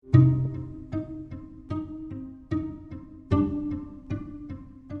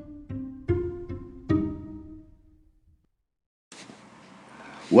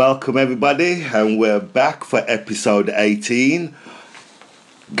Welcome everybody, and we're back for episode 18.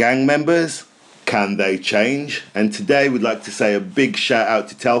 Gang members, can they change? And today we'd like to say a big shout out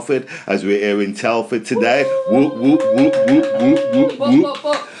to Telford, as we're here in Telford today. Whoop, whoop, whoop, whoop, whoop, whoop,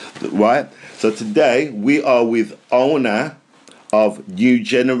 whoop. Right, so today we are with owner of New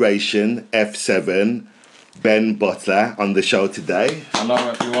Generation F7, Ben Butler, on the show today. Hello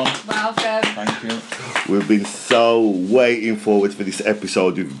everyone. Welcome. Thank you. We've been so waiting forward for this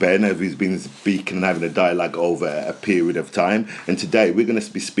episode with Ben, as he's been speaking and having a dialogue over a period of time. And today we're going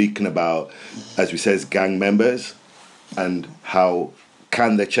to be speaking about, as we says, gang members and how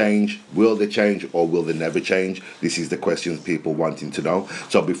can they change, will they change, or will they never change? This is the questions people wanting to know.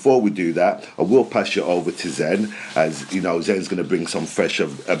 So before we do that, I will pass you over to Zen, as you know, Zen's going to bring some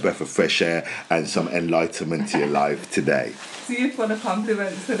a breath of fresh air and some enlightenment to your life today. So you're full of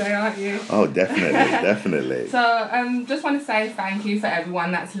compliments today, aren't you? Oh, definitely, definitely. So just want to say thank you for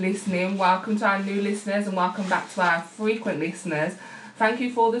everyone that's listening. Welcome to our new listeners and welcome back to our frequent listeners. Thank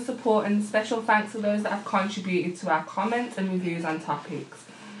you for all the support, and special thanks to those that have contributed to our comments and reviews on topics.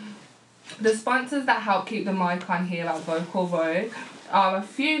 The sponsors that help keep the mic on here at Vocal Rogue are a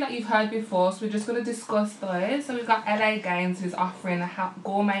few that you've heard before, so we're just going to discuss those. So we've got LA Games, who's offering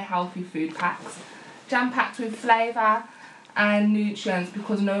gourmet healthy food packs, jam-packed with flavour and nutrients,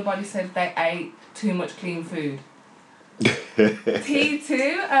 because nobody said they ate too much clean food.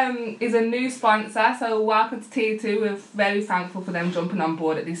 T2 is a new sponsor, so welcome to T2. We're very thankful for them jumping on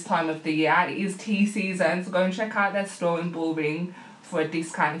board at this time of the year. It is tea season, so go and check out their store in Bullring for a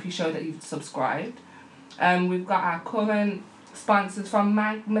discount if you show that you've subscribed. We've got our current sponsors from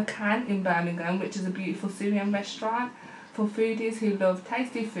McCann in Birmingham, which is a beautiful Syrian restaurant for foodies who love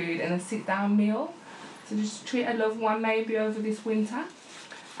tasty food and a sit-down meal. So just treat a loved one maybe over this winter.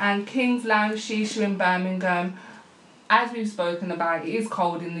 And King's Lounge Shisha in Birmingham. As we've spoken about, it is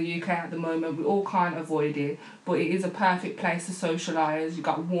cold in the UK at the moment. We all can't avoid it, but it is a perfect place to socialise. You've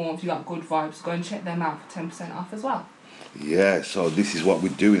got warmth, you've got good vibes. Go and check them out for 10% off as well. Yeah, so this is what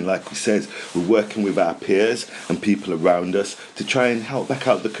we're doing. Like we said, we're working with our peers and people around us to try and help back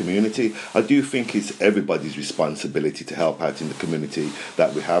out the community. I do think it's everybody's responsibility to help out in the community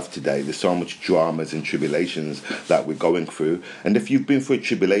that we have today. There's so much dramas and tribulations that we're going through. And if you've been through a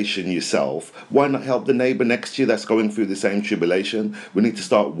tribulation yourself, why not help the neighbour next to you that's going through the same tribulation? We need to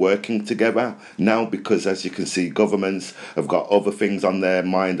start working together now, because as you can see, governments have got other things on their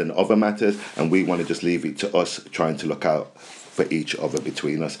mind and other matters, and we want to just leave it to us trying to look out for each other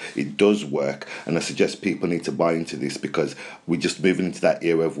between us. It does work, and I suggest people need to buy into this, because we're just moving into that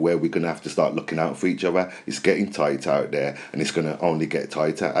era of where we're going to have to start looking out for each other. It's getting tight out there, and it's going to only get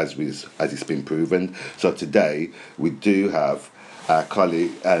tighter as it's been proven. So today we do have our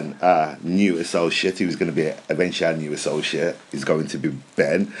colleague and our new associate, who's going to be eventually our new associate, is going to be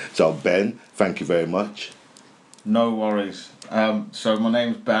Ben. So Ben, thank you very much. No worries. So my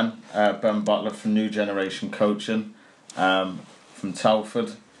name's Ben Butler from New Generation Coaching, from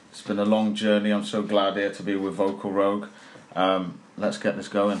Telford. It's been a long journey. I'm so glad here to be with Vocal Rogue. Let's get this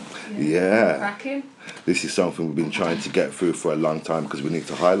going. Yeah. Cracking. This is something we've been trying to get through for a long time, because we need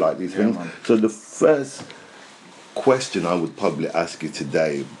to highlight these things. Man. So the first question I would probably ask you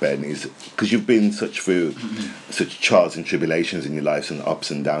today, Ben, is because you've been through such trials and tribulations in your life and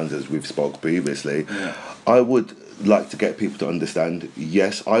ups and downs, as we've spoke previously. Yeah. I would like to get people to understand,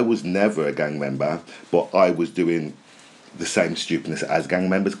 yes, I was never a gang member, but I was doing the same stupidness as gang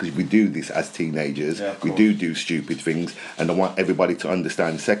members, because we do this as teenagers. Yeah, we do stupid things, and I want everybody to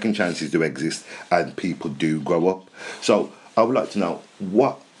understand second chances do exist and people do grow up. So I would like to know,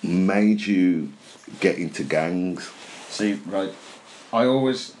 what made you get into gangs? See, right,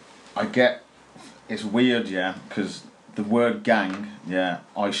 it's weird, yeah, because the word gang, yeah,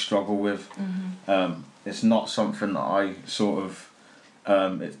 I struggle with. It's not something that I sort of,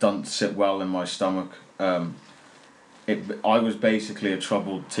 it doesn't sit well in my stomach. I was basically a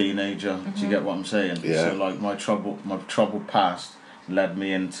troubled teenager. Do you get what I'm saying? Yeah. So like my troubled past led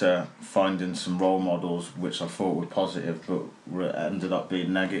me into finding some role models which I thought were positive, but ended up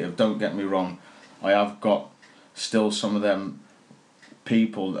being negative. Don't get me wrong, I have got still some of them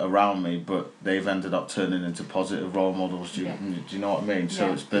people around me, but they've ended up turning into positive role models. Do you know what I mean?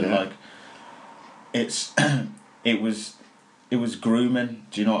 So it's been like, it was grooming.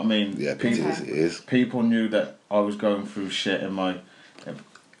 Do you know what I mean? Yeah, it is. People knew that I was going through shit in my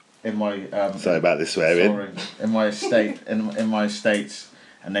sorry about the swearing. In my estate, in my estates,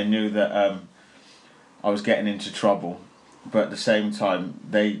 and they knew that I was getting into trouble, but at the same time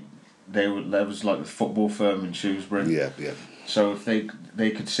there was like the football firm in Shrewsbury. Yeah. So if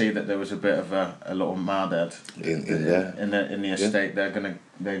they could see that there was a bit of a little mad head in there. In the estate,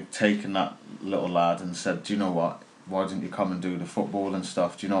 they've taken that little lad and said, do you know what? Why didn't you come and do the football and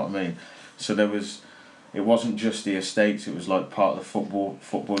stuff? Do you know what I mean? So it wasn't just the estates, it was like part of the football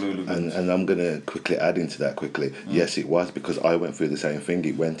hooligans. And I'm going to quickly add into that quickly. Yes, it was, because I went through the same thing.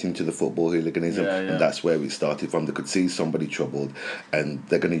 It went into the football hooliganism, and that's where it started from. They could see somebody troubled, and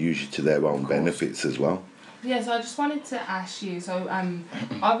they're going to use it to their own benefits as well. Yeah, so I just wanted to ask you, so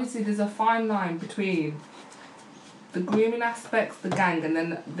obviously there's a fine line between the grooming aspects, the gang, and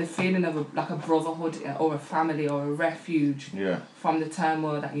then the feeling of a brotherhood or a family or a refuge from the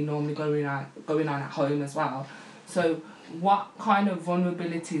turmoil that you normally going on at home as well. So what kind of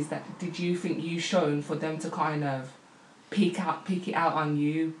vulnerabilities that did you think you shown for them to kind of peek it out on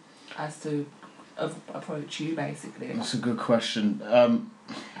you as to approach you, basically? That's a good question.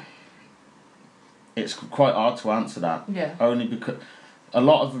 It's quite hard to answer that. Yeah. Only because a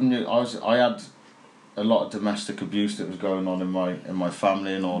lot of them knew I had a lot of domestic abuse that was going on in my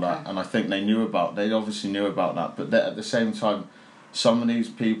family and all that, and I think they obviously knew about that, but at the same time, some of these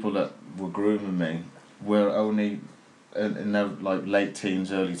people that were grooming me were only in their like late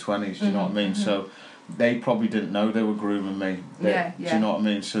teens, early 20s. Do you know what I mean? So they probably didn't know they were grooming me. Do you know what I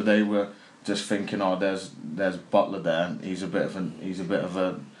mean? So they were just thinking, oh, there's Butler there. He's a bit of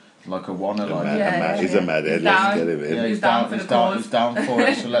a like a wanna like. He's a mad head. Let's get him in. Yeah, he's down for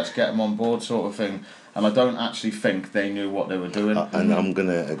it. So let's get him on board, sort of thing. And I don't actually think they knew what they were doing. And I'm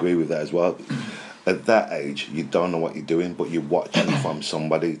gonna agree with that as well. At that age, you don't know what you're doing, but you're watching from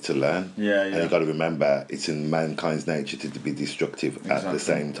somebody to learn. Yeah. And you got to remember, it's in mankind's nature to be destructive at the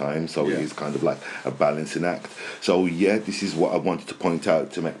same time. So it is kind of like a balancing act. So this is what I wanted to point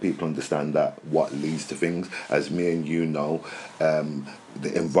out to make people understand that what leads to things. As me and you know,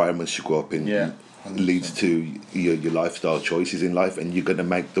 the environments you grow up in. Leads to your lifestyle choices in life, and you're going to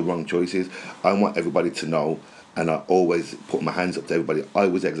make the wrong choices. I want everybody to know, and I always put my hands up to everybody. I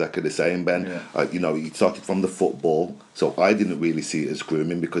was exactly the same, Ben. It started from the football, so I didn't really see it as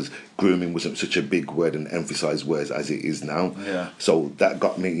grooming, because grooming wasn't such a big word and emphasised word as it is now. So that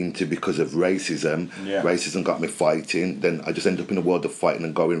got me into, because of racism. Racism got me fighting. Then I just ended up in a world of fighting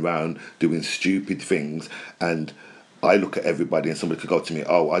and going around doing stupid things. And I look at everybody, and somebody could go to me,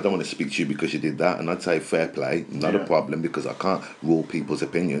 oh, I don't want to speak to you because you did that. And I'd say, fair play, not a problem, because I can't rule people's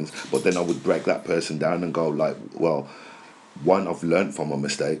opinions. But then I would break that person down and go like, well, one, I've learned from my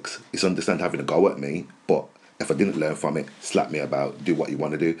mistakes. It's understand having a go at me, but if I didn't learn from it, slap me about, do what you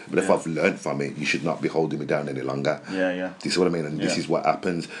want to do. But if I've learned from it, you should not be holding me down any longer. This is what I mean? And this is what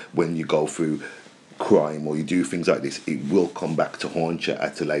happens when you go through crime or you do things like this. It will come back to haunt you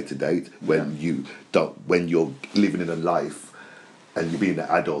at a later date when when you're living in a life and you're being an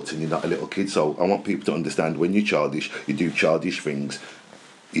adult and you're not a little kid. So I want people to understand, when you're childish, you do childish things,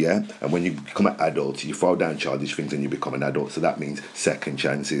 and when you become an adult, you throw down childish things and you become an adult. So that means second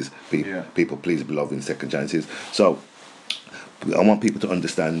chances. People, please be loving second chances. So I want people to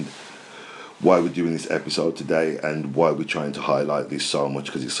understand why we're doing this episode today and why we're trying to highlight this so much,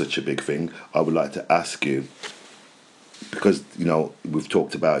 because it's such a big thing. I would like to ask you, because we've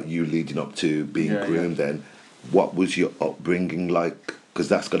talked about you leading up to being groomed. Then what was your upbringing like? Because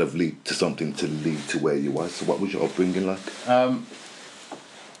that's got to lead to something to lead to where you was. So what was your upbringing like?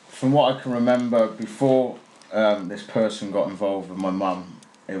 From what I can remember, before this person got involved with my mum,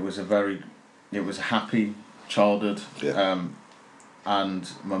 it was a happy childhood. And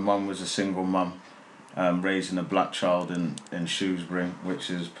my mum was a single mum, raising a black child in Shrewsbury,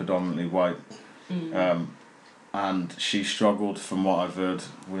 which is predominantly white. And she struggled, from what I've heard,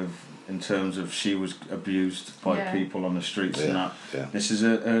 in terms of she was abused by people on the streets and that. This is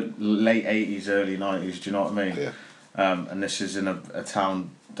a late 80s, early 90s, do you know what I mean? And this is in a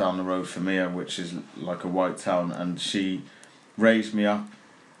town down the road from here, which is like a white town, and she raised me up.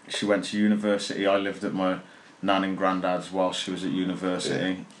 She went to university. I lived at my nan and granddad's while she was at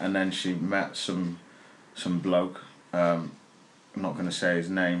university, and then she met some bloke. I'm not going to say his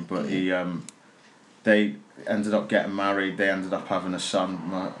name, but they ended up getting married. They ended up having a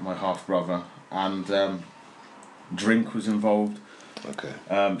son, my half brother, and drink was involved.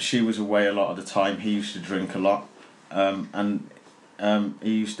 She was away a lot of the time. He used to drink a lot, and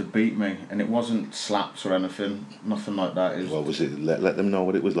he used to beat me, and it wasn't slaps or anything, nothing like that. It was, what was it? Let them know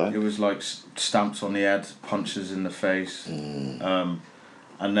what it was like. It was like stamps on the head, punches in the face, and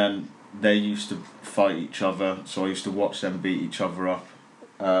then they used to fight each other. So I used to watch them beat each other up.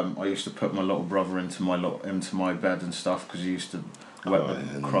 I used to put my little brother into my bed and stuff, because he used to wet the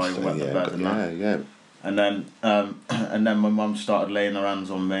bed and that. And then my mum started laying her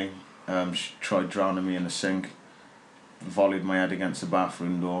hands on me. She tried drowning me in the sink. volleyed my head against the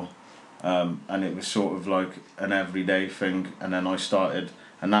bathroom door. And it was sort of like an everyday thing, and then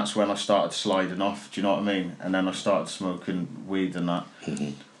and that's when I started sliding off, do you know what I mean? And then I started smoking weed and that.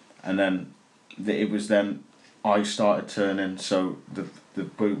 And then it was then I started turning, so the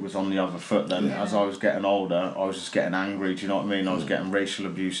boot was on the other foot then. Yeah. As I was getting older, I was just getting angry, do you know what I mean? I was getting racial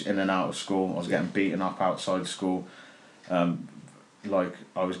abuse in and out of school, I was getting beaten up outside school. Like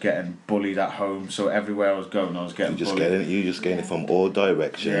I was getting bullied at home, so everywhere I was going, I was getting bullied. You're just getting it from all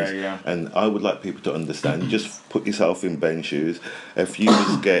directions. Yeah. And I would like people to understand. Just put yourself in Ben's shoes. If you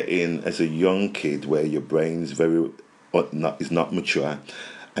was getting as a young kid, where your brain's is not mature,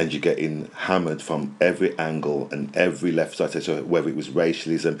 and you're getting hammered from every angle and every left side, so whether it was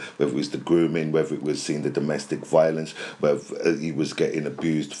racialism, whether it was the grooming, whether it was seeing the domestic violence, whether he was getting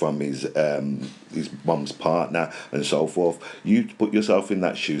abused from his mum's partner and so forth, you put yourself in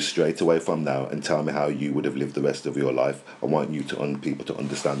that shoe straight away from now and tell me how you would have lived the rest of your life. I want you people to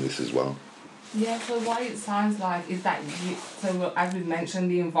understand this as well. Yeah, so what it sounds like is that so as we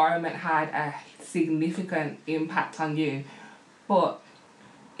mentioned, the environment had a significant impact on you, but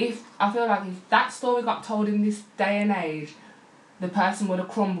I feel like if that story got told in this day and age, the person would have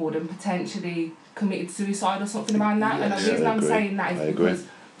crumbled and potentially committed suicide or something around that. Yes, and the reason I'm saying that I is agree. because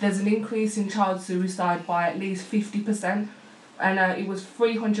there's an increase in child suicide by at least 50%, and it was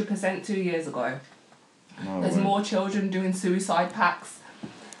 300% 2 years ago. There's more children doing suicide pacts.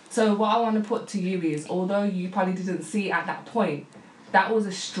 So what I want to put to you is, although you probably didn't see it at that point, that was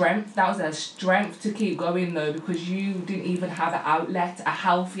a strength. That was a strength to keep going though, because you didn't even have an outlet, a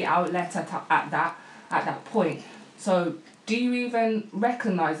healthy outlet at that point. So do you even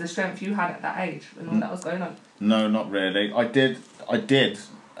recognise the strength you had at that age and all that was going on? No, not really. I did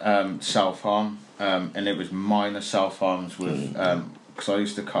self-harm, and it was minor self-harms with because I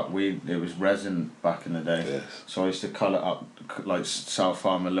used to cut weed. It was resin back in the day. Yes. So I used to cut it up, like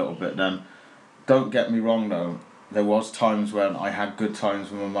self-harm a little bit then. Don't get me wrong though, there was times when I had good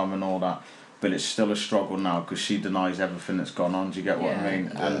times with my mum and all that, but it's still a struggle now because she denies everything that's gone on. Do you get what I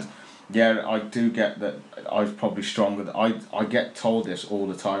mean? Yeah. And yeah, I do get that I was probably stronger. I get told this all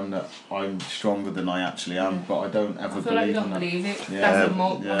the time that I'm stronger than I actually am, but I don't ever I feel like you believe don't in that. believe it. Yeah. That's the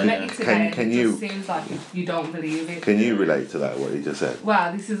moment. Yeah. I met you today. Can it you- just seems like you don't believe it. Can you relate to that, what you just said?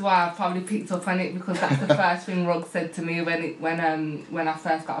 Well, this is why I probably picked up on it, because that's the first thing Rugg said to me when I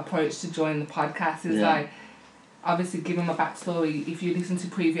first got approached to join the podcast. Is like, obviously, giving my backstory. If you listen to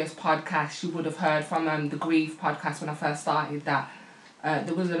previous podcasts, you would have heard from the Grief podcast when I first started that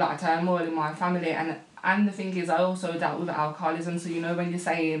there was a lot of turmoil in my family, and the thing is, I also dealt with alcoholism. So you know, when you're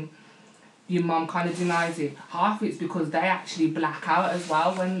saying your mum kind of denies it, half it's because they actually black out as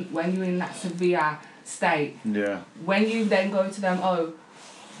well when you're in that severe state. Yeah. When you then go to them, oh,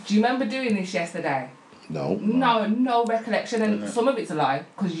 do you remember doing this yesterday? No. No recollection, and some of it's a lie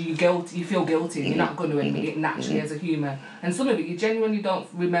because you feel guilty. You're not going to admit it naturally as a human, and some of it you genuinely don't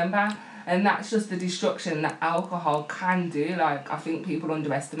remember, and that's just the destruction that alcohol can do. Like, I think people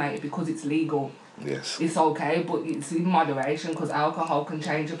underestimate it because it's legal. Yes. It's okay, but it's in moderation, because alcohol can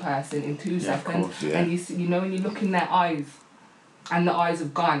change a person in 2 seconds. course, yeah. And you know when you look in their eyes, and the eyes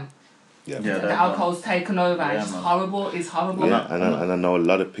have gone. Yeah. Yeah, The alcohol's taken over. Yeah, It's man. horrible. It's horrible. Yeah, and I know a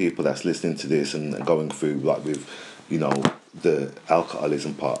lot of people that's listening to this and going through, like, with, you know, the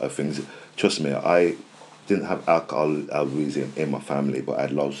alcoholism part of things. Trust me, I didn't have alcoholism in my family, but I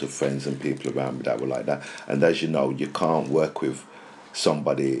had lots of friends and people around me that were like that. And as you know, you can't work with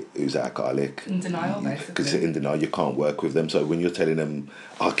somebody who's alcoholic. In denial, Because basically. in denial, you can't work with them. So when you're telling them,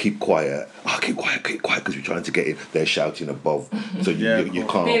 "I'll keep quiet," because we're trying to get in, they're shouting above. So you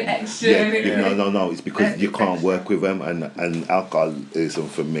can't. Being extra. No. It's because you can't work with them, and alcoholism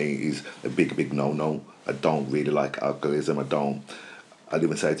for me is a big no. I don't really like alcoholism. I'd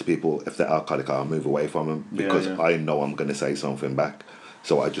even say to people, if they're alcoholic, I'll move away from them because I know I'm going to say something back.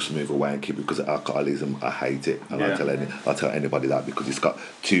 So I just move away and keep it, because of alcoholism, I hate it. And I'll tell anybody that, because it's got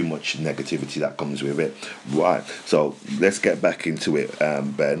too much negativity that comes with it. Right, so let's get back into it,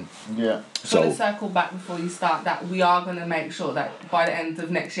 Ben. Yeah. So to circle back before you start, that we are going to make sure that by the end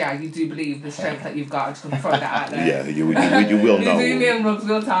of next year you do believe the strength that you've got. I'm just going to throw that out there. Yeah, you will know. Me and Ruggs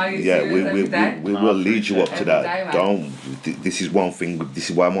will tell you. Yeah, every day. we will lead you up to Every that. day, man. This is one thing.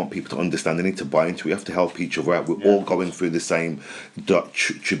 This is why I want people to understand. They need to buy into. We have to help each other out. We're all going through the same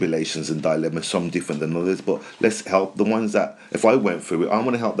tribulations and dilemmas. Some different than others, but let's help the ones that. If I went through it, I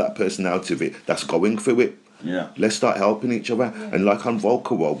want to help that person out of it that's going through it. Yeah. Let's start helping each other. Yeah. And like on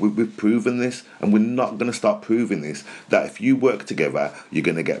Volca World, we've proven this, and we're not going to stop proving this, that if you work together, you're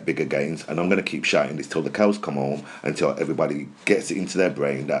going to get bigger gains. And I'm going to keep shouting this till the cows come home, until everybody gets it into their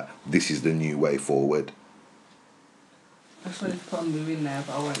brain that this is the new way forward. I should have put a moo in there,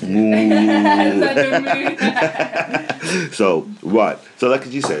 but I won't. So, right. So, like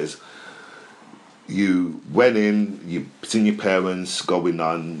she says, you went in, you seen your parents going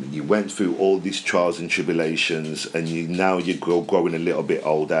on, you went through all these trials and tribulations, and you're growing a little bit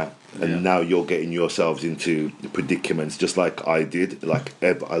older, and now you're getting yourselves into predicaments, just like I did, like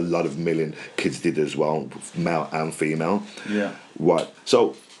a lot of million kids did as well, male and female. Yeah. Right.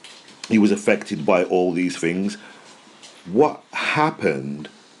 So, you was affected by all these things. What happened,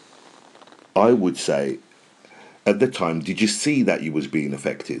 I would say, at the time, did you see that you was being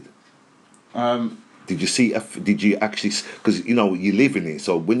affected? Did you see? Did you actually? Because you live in it.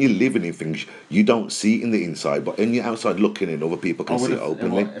 So when you're living in things, you don't see it in the inside, but when you're outside looking in, other people can see it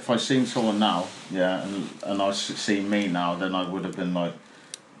openly. If I seen someone now, yeah, and I seen me now, then I would have been like,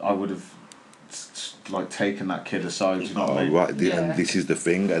 I would have like taken that kid aside. You know what I mean? Right. Yeah. And this is the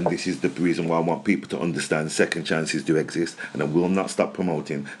thing, and this is the reason why I want people to understand second chances do exist, and I will not stop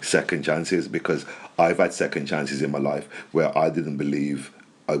promoting second chances, because I've had second chances in my life where I didn't believe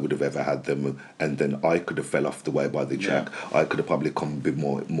I would have ever had them, and then I could have fell off the way by the track. Yeah. I could have probably come a bit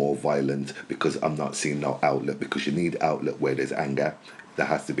more violent, because I'm not seeing no outlet, because you need outlet where there's anger. There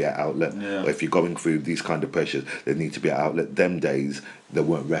has to be an outlet. Yeah. Or if you're going through these kind of pressures, there needs to be an outlet. Them days, they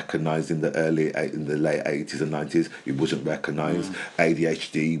weren't recognised in the late 80s and 90s. It wasn't recognised.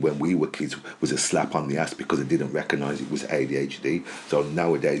 ADHD, when we were kids, was a slap on the ass because they didn't recognise it was ADHD. So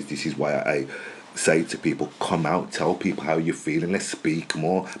nowadays, this is why I say to people, come out, tell people how you're feeling, let's speak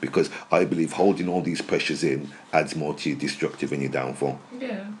more, because I believe holding all these pressures in adds more to your destructive and your downfall.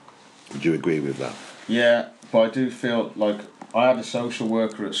 Yeah. Do you agree with that? Yeah, but I do feel like I had a social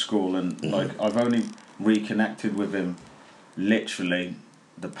worker at school, and like I've only reconnected with him literally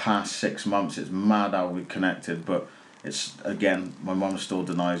the past 6 months. It's mad how we connected, but it's, again, my mum still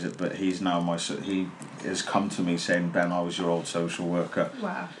denies it, but he's now he has come to me saying, Ben, I was your old social worker.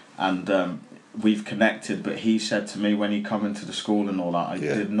 Wow. And we've connected, but he said to me when he come into the school and all that, I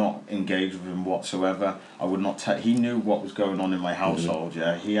did not engage with him whatsoever. I would not he knew what was going on in my household.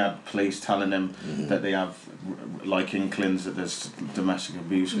 Yeah, he had police telling him that they have like inklings that there's domestic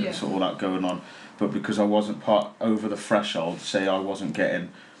abuse and all that going on, but because I wasn't over the threshold, say I wasn't getting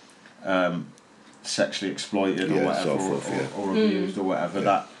sexually exploited or whatever, so forth, or abused or whatever,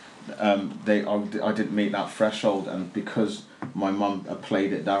 that I didn't meet that threshold, and because my mum had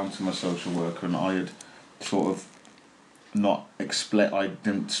played it down to my social worker, and I had sort of I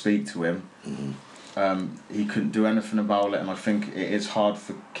didn't speak to him. He couldn't do anything about it, and I think it is hard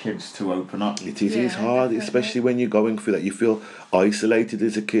for kids to open up. It is hard, especially when you're going through that. You feel isolated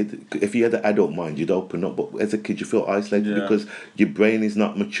as a kid. If you had an adult mind, you'd open up, but as a kid you feel isolated because your brain is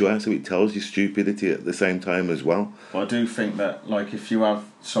not mature, so it tells you stupidity at the same time as well. But I do think that, like, if you have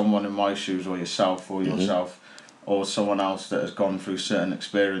someone in my shoes, or yourself, or someone else that has gone through certain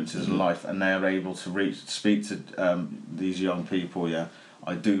experiences in life, and they're able to speak to these young people,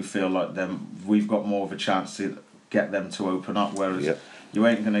 I do feel like we've got more of a chance to get them to open up, whereas you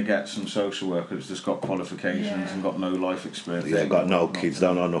ain't going to get some social workers that's got qualifications and got no life experience. Yeah, got no kids,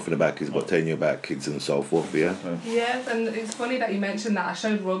 don't know nothing about kids, but telling you about kids and so forth, Yes, and it's funny that you mentioned that. I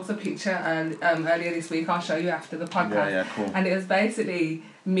showed Ruggs a picture earlier this week. I'll show you after the podcast. Yeah, cool. And it was basically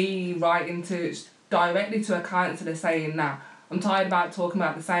me writing directly to a counsellor saying that I'm tired about talking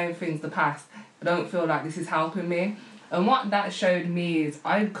about the same things the past. I don't feel like this is helping me. And what that showed me is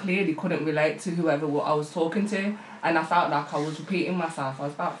I clearly couldn't relate to whoever I was talking to, and I felt like I was repeating myself. I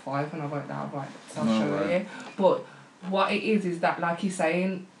was about 5 when I wrote that, right? So I'll show you. But what it is that, like you're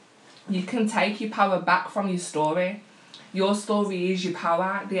saying, you can take your power back from your story. Your story is your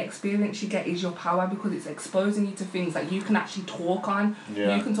power. The experience you get is your power, because it's exposing you to things that you can actually talk on.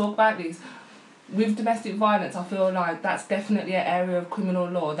 Yeah. You can talk about this. With domestic violence, I feel like that's definitely an area of criminal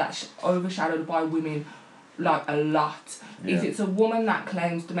law that's overshadowed by women, like, a lot. If it's a woman that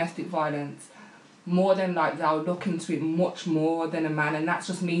claims domestic violence, more than like they'll look into it much more than a man, and that's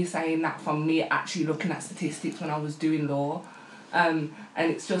just me saying that from me actually looking at statistics when I was doing law. And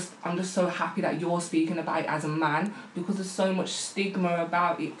it's just, I'm just so happy that you're speaking about it as a man, because there's so much stigma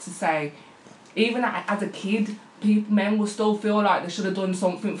about it to say, even as a kid, men will still feel like they should have done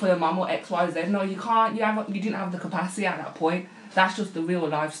something for their mum or X, Y, Z. No, you can't. You didn't have the capacity at that point. That's just the real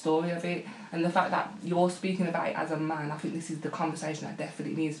life story of it. And the fact that you're speaking about it as a man, I think this is the conversation that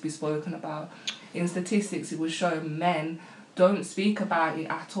definitely needs to be spoken about. In statistics, it will show men don't speak about it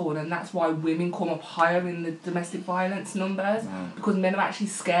at all, and that's why women come up higher in the domestic violence numbers, because men are actually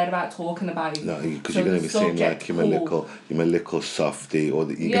scared about talking about it. No, because So you're going the to be seen like subject pull- you're a little softy, or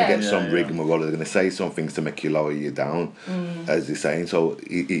that you're Yeah. going to get some Yeah, yeah. rigmarole. They're going to say some things to make you lower you down, as they're saying. So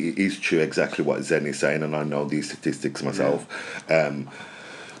it is true exactly what Zen is saying, and I know these statistics myself.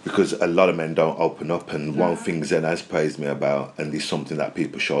 Because a lot of men don't open up, and one thing Zen has praised me about, and this is something that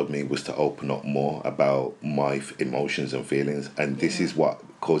people showed me, was to open up more about my emotions and feelings, and this is what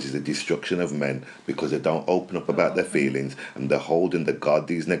causes the destruction of men, because they don't open up about their feelings, and they're holding the god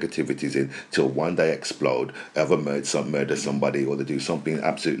these negativities in till one day explode, ever murder somebody, or they do something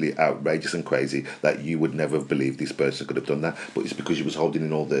absolutely outrageous and crazy that you would never have believed this person could have done that, but it's because you was holding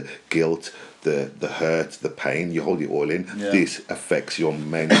in all the guilt, the hurt, the pain. You hold it all in. Yeah. This affects your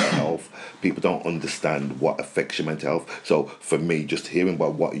mental health. People don't understand what affects your mental health. So for me, just hearing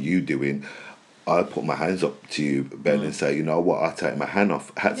about what you're doing, I put my hands up to you, Ben, and say, you know what, I take my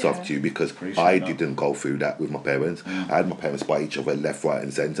hats off to you, because Appreciate I that. didn't go through that with my parents. I had my parents by each other, left, right,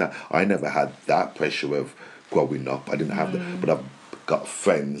 and centre. I never had that pressure of growing up. I didn't have that, but I've got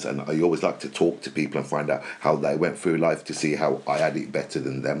friends, and I always like to talk to people and find out how they went through life, to see how I had it better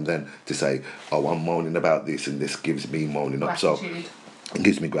than them, then to say, oh, I'm moaning about this and this gives me moaning up. So Gratitude. it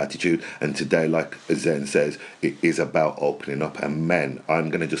gives me gratitude. And today, like Zen says, it is about opening up. And men, I'm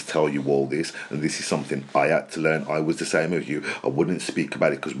going to just tell you all this, and this is something I had to learn. I was the same with you. I wouldn't speak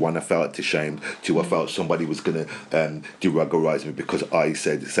about it because, one, I felt ashamed. Two, I felt somebody was going to derogatorise me because I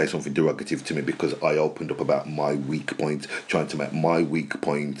say something derogative to me, because I opened up about my weak point, trying to make my weak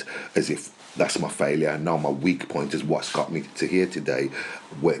point as if that's my failure. Now my weak point is what's got me to here today,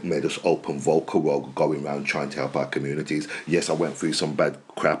 what made us open vocal rogue, going around trying to help our communities. Yes, I went through some bad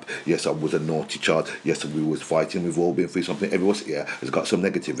crap. Yes, I was a naughty child. Yes, we was fighting. We've all been through something. Everyone here has got some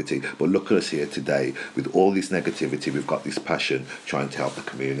negativity. But look at us here today. With all this negativity, we've got this passion trying to help the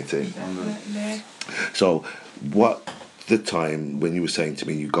community. Definitely. So what the time when you were saying to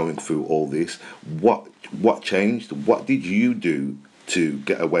me you're going through all this, what changed? What did you do to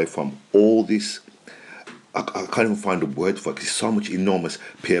get away from all this? I can't even find a word for it, because it's so much enormous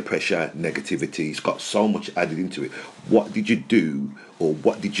peer pressure, negativity. It's got so much added into it. What did you do, or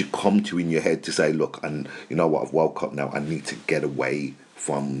what did you come to in your head to say, look, and you know what, I've woke up now, I need to get away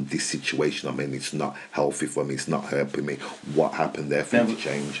from this situation I'm in. It's not healthy for me, it's not helping me. What happened there for you to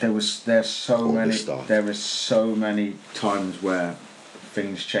change? There's so All many this stuff. there is so many times where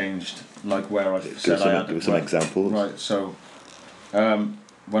things changed, like where I said I had Give us some examples. Right, so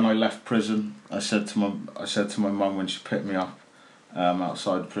when I left prison, I said to my mum when she picked me up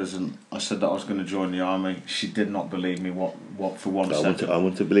outside prison, I said that I was going to join the army. She did not believe me. What for one second. I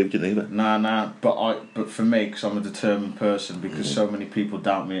wouldn't have believed you neither. Nah. But for me, because I'm a determined person, because so many people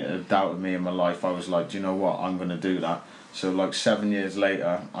doubted me in my life, I was like, do you know what? I'm going to do that. So like 7 years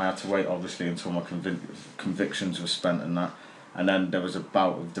later, I had to wait obviously until my convictions were spent and that, and then there was a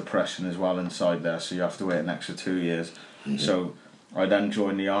bout of depression as well inside there. So you have to wait an extra 2 years. So I then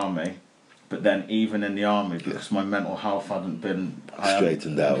joined the army. But then, even in the army, because my mental health hadn't been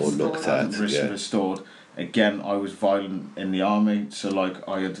Straightened out or looked at, restored. Again, I was violent in the army, so like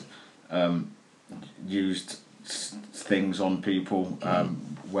I had used things on people.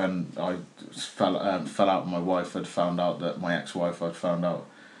 When I fell out with my wife, I'd found out that my ex-wife, I'd found out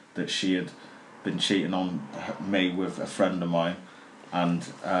that she had been cheating on me with a friend of mine, and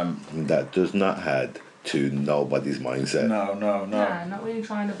that does not add to nobody's mindset. No. Yeah, not really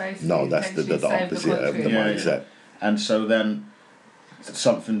trying to basically. No, that's the opposite of the mindset. And so then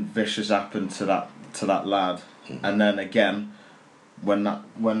something vicious happened to that lad, and then again, when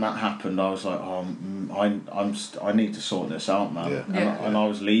that happened, I was like, oh, I need to sort this out, man. Yeah. And I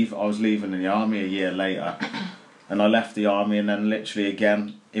was leaving in the army a year later, and I left the army, and then literally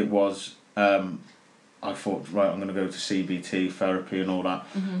again it was. I thought, right, I'm going to go to CBT therapy and all that,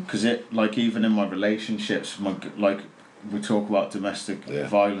 because it, like, even in my relationships, we talk about domestic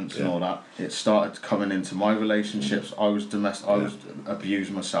violence and all that, it started coming into my relationships. I was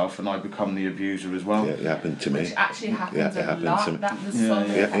abused myself, and I become the abuser as well. Yeah, it happened to me. Which actually happens it a happened lot. to me.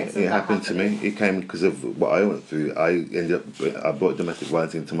 It It happened to me. It came because of what I went through. I brought domestic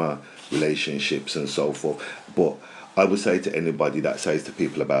violence into my relationships and so forth. But I would say to anybody that says to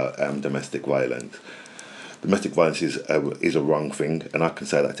people about domestic violence is a wrong thing, and I can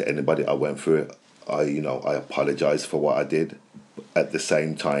say that to anybody. I went through it. I apologise for what I did, at the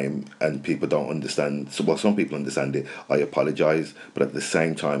same time, and people don't understand. So, well, some people understand it. I apologise, but at the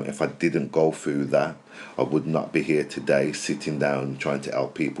same time, if I didn't go through that, I would not be here today, sitting down trying to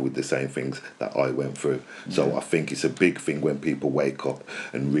help people with the same things that I went through. So I think it's a big thing when people wake up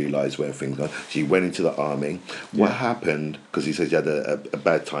and realise where things are. So you went into the army. What happened? Because he said you had a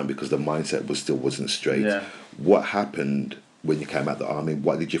bad time because the mindset wasn't straight. Yeah. What happened when you came out the army?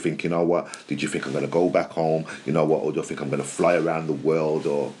 What did you think? You know what? Did you think I'm going to go back home? You know what? Or do you think I'm going to fly around the world?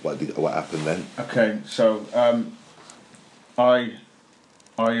 Or what happened then? Okay, so I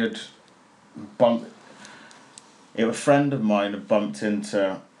had bumped. A friend of mine had bumped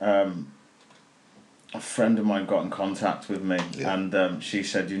into. A friend of mine got in contact with me, and she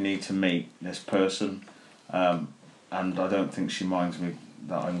said, "You need to meet this person," and I don't think she minds me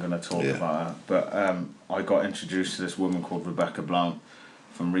that I'm going to talk about her. But I got introduced to this woman called Rebecca Blount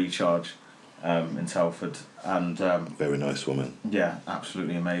from Recharge in Telford, and very nice woman. Yeah,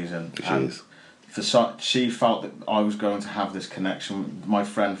 absolutely amazing. She is. She felt that I was going to have this connection. My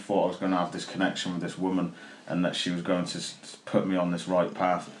friend thought I was going to have this connection with this woman, and that she was going to put me on this right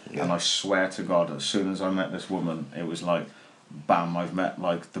path. Yeah. And I swear to God, as soon as I met this woman, it was like, bam! I've met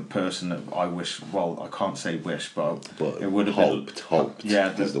like the person that I wish. Well, I can't say wish, but it would have hoped.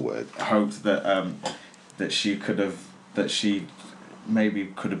 Yeah, is the word. Hoped that that she could have, that she maybe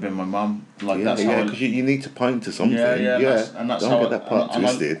could have been my mum. Like that's how. Because you need to point to something. Yeah. That's don't how get that part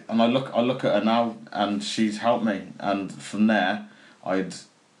twisted. I look at her now, and she's helped me. And from there, I'd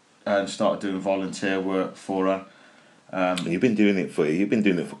started doing volunteer work for her. You've been doing it for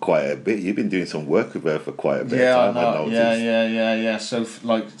quite a bit. You've been doing some work with her for quite a bit of time. I noticed. Yeah.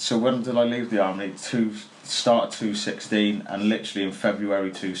 So when did I leave the army? Start 2016, and literally in February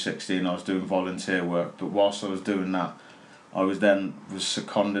 2016, I was doing volunteer work. But whilst I was doing that, I was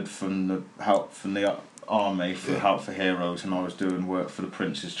seconded from the army for Help for Heroes, and I was doing work for the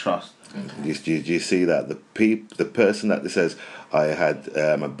Prince's Trust. Do you see that the person that says I had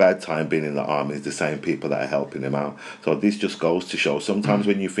a bad time being in the army is the same people that are helping him out. So this just goes to show sometimes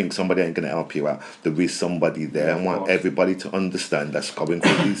when you think somebody ain't going to help you out, there is somebody there. I want everybody to understand that's going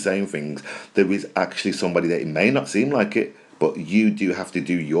through these same things. There is actually somebody there. It may not seem like it, but you do have to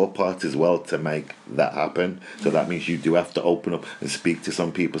do your part as well to make that happen. So that means you do have to open up and speak to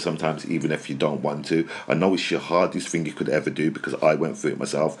some people sometimes, even if you don't want to. I know it's your hardest thing you could ever do because I went through it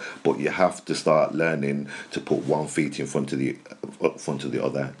myself, but you have to start learning to put one feet in front of the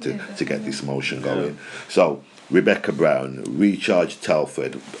other to get this motion going. So, Rebecca Brown, Recharge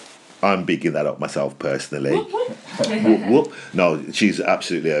Telford. I'm bigging that up myself personally. Whoop. No, she's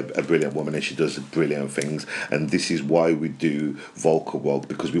absolutely a brilliant woman, and she does brilliant things. And this is why we do Vocal World,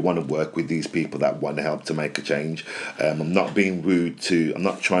 because we want to work with these people that want to help to make a change. I'm not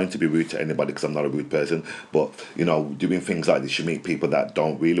trying to be rude to anybody because I'm not a rude person. But doing things like this, you meet people that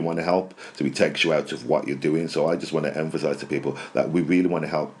don't really want to help, so it takes you out of what you're doing. So I just want to emphasize to people that we really want to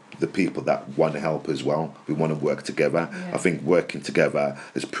help the people that want to help as well. We want to work together. I think working together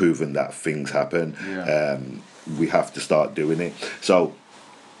has proven that things happen. We have to start doing it. So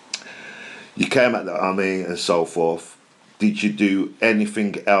you came at the army and so forth. Did you do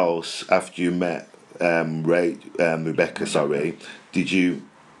anything else after you met Rebecca? Sorry, did you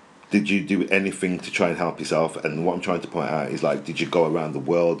do anything to try and help yourself? And what I'm trying to point out is, like, did you go around the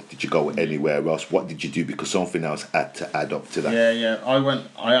world? Did you go anywhere else? What did you do? Because something else had to add up to that. Yeah. I went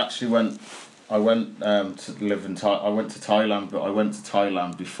to live in I went to Thailand, but I went to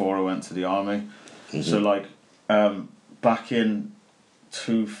Thailand before I went to the army. Mm-hmm. So back in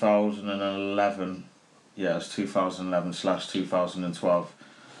 2011, it was 2011/2012.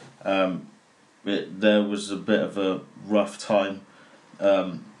 There was a bit of a rough time.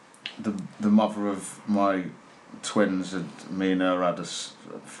 The mother of my twins, me and her had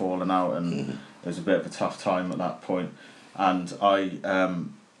fallen out, and it was a bit of a tough time at that point. And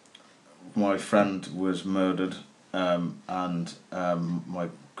my friend was murdered, and my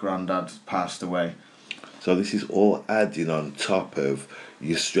granddad passed away. So this is all adding on top of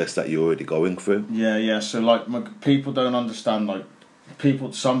your stress that you're already going through. Yeah. So people don't understand.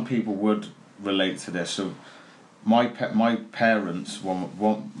 Some people would relate to this. So my parents, one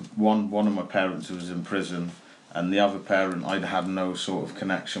of my parents was in prison, and the other parent I'd had no sort of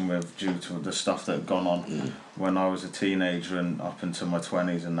connection with due to the stuff that had gone on when I was a teenager and up into my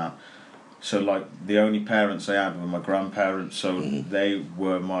 20s and that. So the only parents I had were my grandparents, so they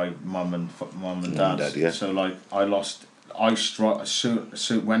were my mum and dad. Yeah. So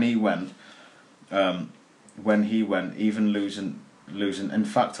when he went, even losing. In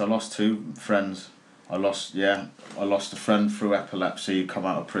fact, I lost two friends. I lost a friend through epilepsy, come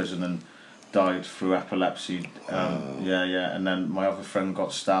out of prison, and died through epilepsy. Yeah, and then my other friend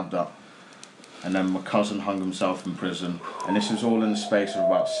got stabbed up, and then my cousin hung himself in prison, and this was all in the space of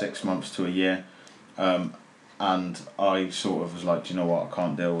about 6 months to a year. And I sort of was like, do you know what, I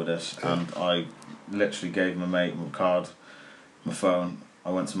can't deal with this, and I literally gave my mate my card, my phone. I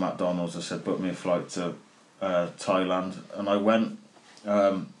went to McDonald's. I said, book me a flight to Thailand, and I went.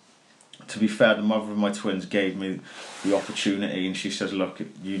 To be fair, the mother of my twins gave me the opportunity, and she says, look,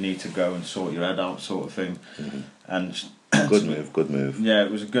 you need to go and sort your head out, sort of thing. And Good move. yeah,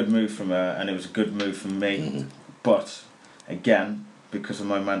 it was a good move from her, and it was a good move from me. But again, because of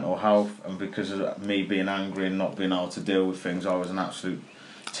my mental health and because of me being angry and not being able to deal with things, I was an absolute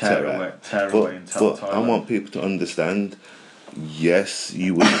tearaway in But I want people to understand, yes,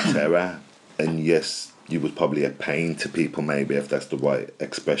 you were a terror, and yes, you was probably a pain to people, maybe, if that's the right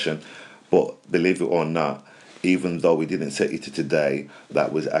expression. But believe it or not, even though we didn't set you to today,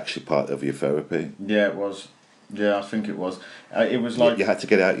 that was actually part of your therapy. Yeah, it was. Yeah, I think it was. It was like... You had to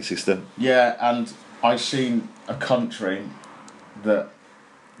get it out your system. Yeah, and I seen a country that...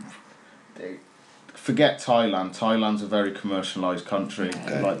 Forget Thailand. Thailand's a very commercialised country,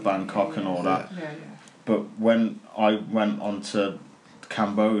 like Bangkok and all that. Yeah. But when I went on to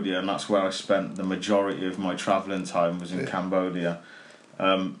Cambodia, and that's where I spent the majority of my travelling time, was in Cambodia.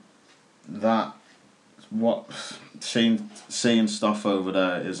 Seeing stuff over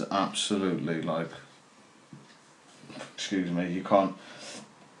there is absolutely like, excuse me, you can't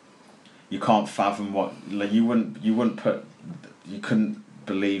fathom what, like, you couldn't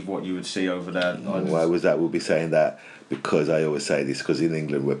believe what you would see over there. Why was that? We'll be saying that because I always say this, because in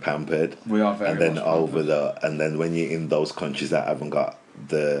England we're pampered. We are very and then much over and then when you're in those countries that haven't got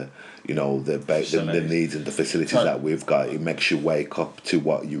the needs and the facilities that we've got, it makes you wake up to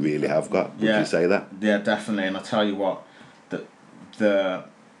what you really have got. Would you say that? Yeah, definitely. And I tell you what, the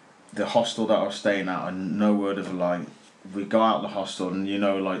hostel that I was staying at, and no word of a lie, we go out of the hostel, and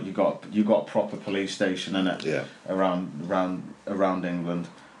like you got a proper police station in it. Yeah. Around England.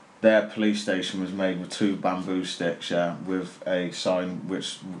 Their police station was made with 2 bamboo sticks, with a sign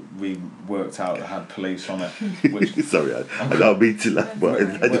which we worked out that had police on it. Which, sorry, I don't mean to laugh, but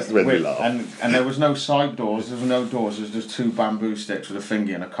I just made me laugh. And there was no side doors, there was no doors, there was just 2 bamboo sticks with a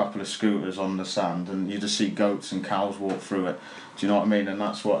thingy and a couple of scooters on the sand, and you just see goats and cows walk through it. Do you know what I mean? And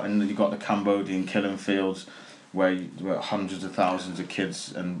you got the Cambodian killing fields where hundreds of thousands of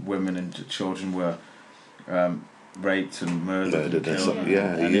kids and women and children were raped and murdered and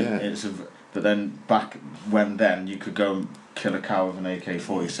killed. But then back then you could go and kill a cow with an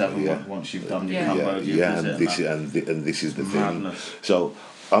AK-47 once you've done your Cambodia visit. And this is the madness. thing. So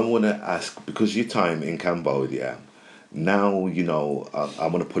I want to ask, because your time in Cambodia, now I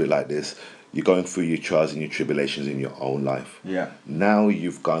want to put it like this: you're going through your trials and your tribulations in your own life. Yeah. Now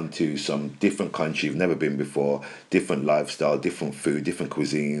you've gone to some different country you've never been before, different lifestyle, different food, different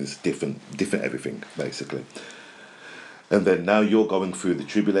cuisines, different everything, basically. And then now you're going through the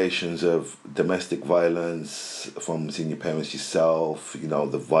tribulations of domestic violence, from seeing your parents yourself,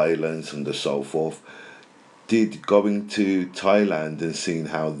 the violence and so forth. Did going to Thailand and seeing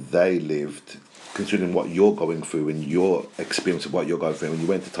how they lived, considering what you're going through and your experience of what you're going through, when you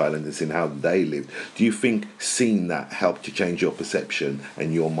went to Thailand and seeing how they lived, do you think seeing that helped to change your perception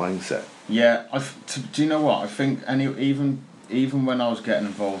and your mindset? Yeah, do you know what? I think even when I was getting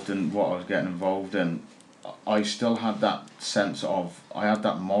involved in what I was getting involved in, I still had that sense of, I had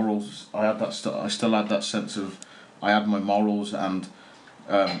that morals, I still had that sense of, I had my morals and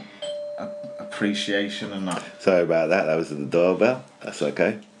appreciation and that. Sorry about that, that was the doorbell, that's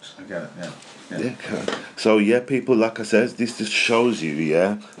okay. I get it, yeah. So people, like I said, this just shows you,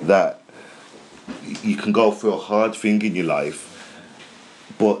 that you can go through a hard thing in your life,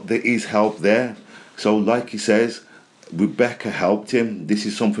 but there is help there. So like he says, Rebecca helped him. This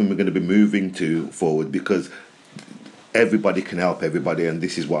is something we're going to be moving to forward, because everybody can help everybody, and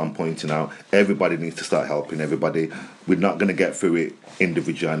this is what I'm pointing out. Everybody needs to start helping everybody. We're not going to get through it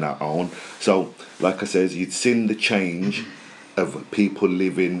individually on our own. So, like I said, you'd seen the change of people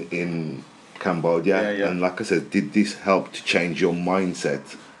living in Cambodia, and like I said, did this help to change your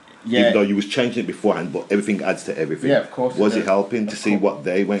mindset? Yeah. Even though you was changing it beforehand, but everything adds to everything. Yeah, of course. Was it helping to see what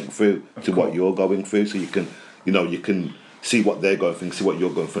they went through to what you're going through, so you can, you can see what they're going through, see what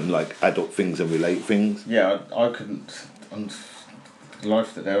you're going through, and like add up things and relate things. Yeah, I couldn't. The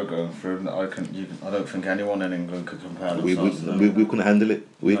life that they were going through, I don't think anyone in England could compare themselves to them. We couldn't handle it.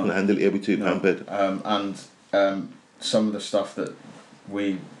 We couldn't handle it. Every too pampered. And some of the stuff that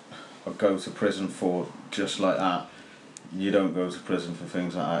we go to prison for, just like that, you don't go to prison for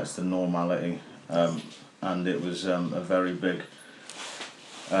things like that. It's the normality, and it was a very big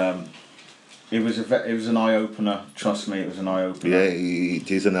It was it was an eye opener. Trust me, it was an eye opener. Yeah,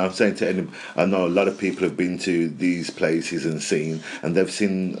 it is, and I'm saying to any, I know a lot of people have been to these places and seen, and they've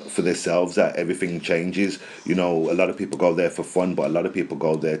seen for themselves that everything changes. You know, a lot of people go there for fun, but a lot of people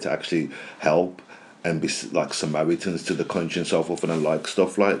go there to actually help and be like Samaritans to the country and so forth, and I like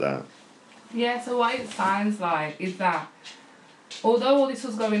stuff like that. Yeah, so what it sounds like is that although all this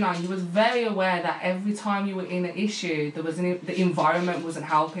was going on, you was very aware that every time you were in an issue, there was the environment wasn't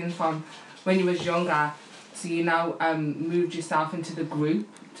helping from when you was younger. So you now moved yourself into the group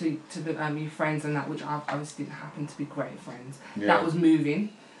to the your friends and that, which obviously didn't happen to be great friends. Yeah. That was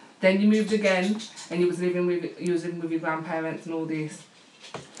moving. Then you moved again, and you was living with your grandparents and all this.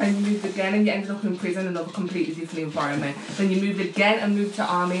 And you moved again and you ended up in prison, another completely different environment. Then you moved again and moved to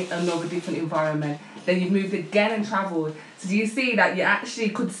army, another different environment. Then you moved again and travelled. So do you see that you actually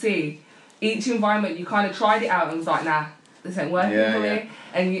could see each environment, you kind of tried it out and was like, nah, this ain't working for me.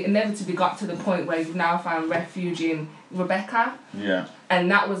 And you inevitably got to the point where you've now found refuge in Rebecca. Yeah. And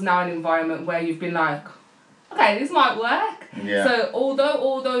that was now an environment where you've been like, okay, this might work. Yeah. So although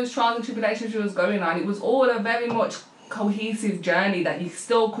all those trials and tribulations you was going on, it was all a very much cohesive journey that you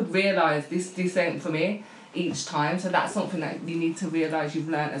still could realise this ain't for me each time. So that's something that you need to realise you've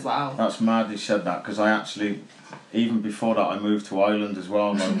learnt as well. That's mad you said that, because I actually, even before that, I moved to Ireland as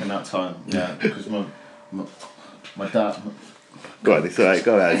well, like in that time. Yeah, because my dad... Go on, it's alright,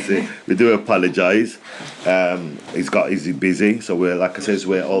 go ahead. See, we do apologise. He's busy, so we're, like I said,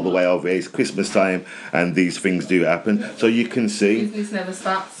 we're all the way over here. It's Christmas time, and these things do happen. So you can see... Business never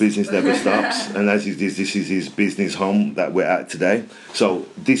stops. Business never stops, and as this is his business home that we're at today. So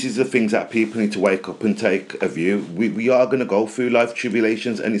this is the things that people need to wake up and take a view. We are going to go through life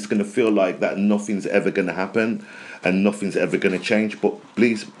tribulations, and it's going to feel like that nothing's ever going to happen and nothing's ever going to change, but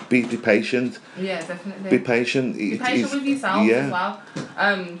please be patient. Yeah, definitely. Be patient. Be patient with yourself as well.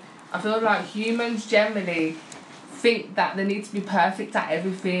 I feel like humans generally think that they need to be perfect at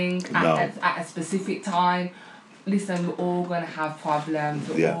everything at a specific time. Listen, we're all going to have problems.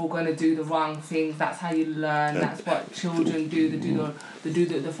 We're all going to do the wrong things. That's how you learn. That's what children do.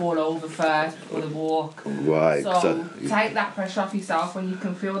 They fall over first before they walk. Right. So take that pressure off yourself when you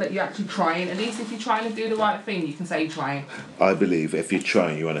can feel that you're actually trying. At least if you're trying to do the right thing, you can say you're trying. I believe if you're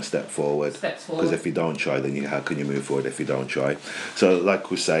trying, you want to step forward. Steps forward. Because if you don't try, then how can you move forward if you don't try? So, like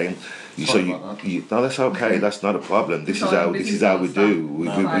we're saying, no, that's okay. That's not a problem. This is how we do.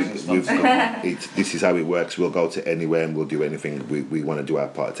 This is how it works. We'll go to anywhere and we'll do anything. We want to do our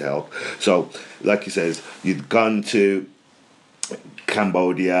part to help. So, like he says, you'd gone to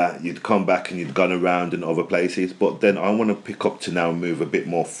Cambodia, you'd come back and you'd gone around in other places. But then I want to pick up to now move a bit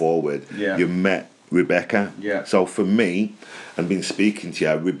more forward. Yeah. You met Rebecca. Yeah. So for me, and been speaking to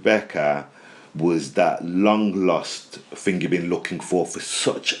you, Rebecca was that long lost thing you've been looking for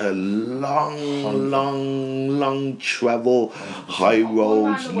such a long travel, high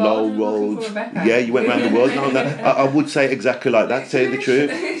roads, low roads. Yeah, you went around the world. No, I would say exactly like that. Tell you the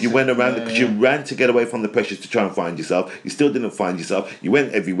truth, you went around because you ran to get away from the pressures to try and find yourself. You still didn't find yourself. You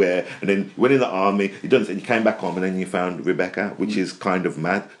went everywhere, and then you went in the army. You done, and you came back home, and then you found Rebecca, which is kind of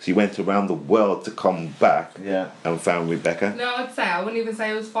mad. So you went around the world to come back, and found Rebecca. No, I wouldn't even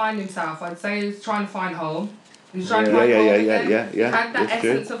say it was finding himself. I'd say he was trying to find home. He was trying to find home again. You had that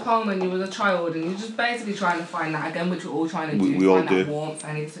essence of home when you was a child, and you're just basically trying to find that again, which we're all trying to do. We all do. That warmth,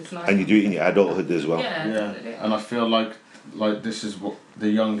 and it's nice. And you do it in your adulthood as well. Yeah. And I feel like this is what the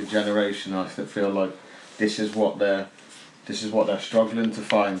younger generation. I feel like this is what they're struggling to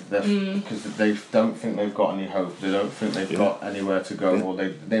find. Because they don't think they've got any hope. They don't think they've got anywhere to go, or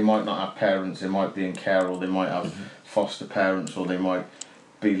they might not have parents. They might be in care, or they might have foster parents, or they might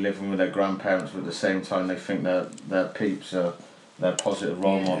be living with their grandparents, but at the same time they think their peeps are their positive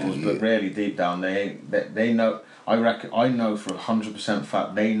role models, but really deep down they know. I know for 100%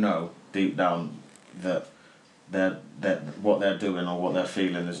 fact they know deep down that what they're doing or what they're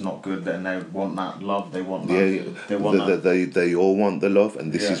feeling is not good, and they want that love. They want that. They want that. They all want the love,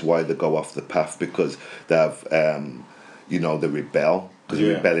 and this is why they go off the path, because they have they rebel, because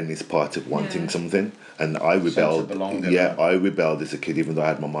rebelling is part of wanting something. And I rebelled. I rebelled as a kid, even though I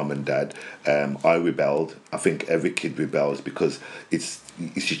had my mum and dad. I rebelled. I think every kid rebels because it's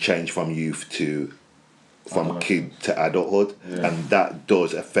a change from youth from kid to adulthood, and that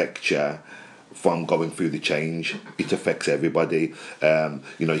does affect you. From going through the change, it affects everybody. You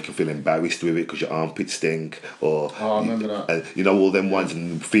can feel embarrassed with it because your armpits stink, or I remember that. All them ones,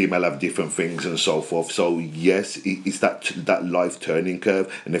 and female have different things and so forth. So yes, it's that life turning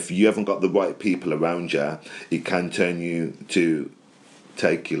curve, and if you haven't got the right people around you, it can turn you to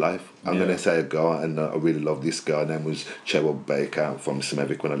take your life. I'm Yeah. going to say a girl, and I really love this girl. Her name was Cheryl Baker from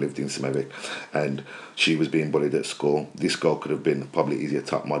Smethwick when I lived in Smethwick, and she was being bullied at school. This girl could have been probably easier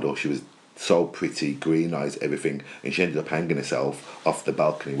top model. She was so pretty, green eyes, everything, and she ended up hanging herself off the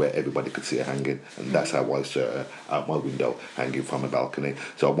balcony where everybody could see her hanging, and that's how I saw her out my window hanging from a balcony.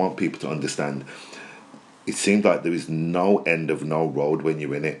 So I want people to understand. It seems like there is no end of no road when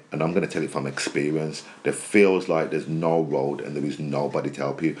you're in it, and I'm going to tell you from experience. There feels like there's no road and there is nobody to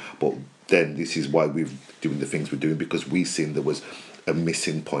help you. But then this is why we're doing the things we're doing, because we've seen there was a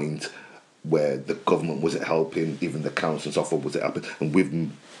missing point where the government wasn't helping, even the council and so forth wasn't helping, and we've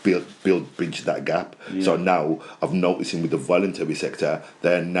bridged that gap. Yeah. So now I've noticing with the voluntary sector,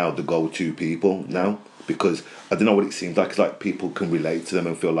 they're now the go-to people now. Because I don't know what it seems like. It's like people can relate to them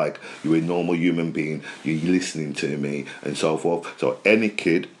and feel like you're a normal human being, you're listening to me and so forth. So any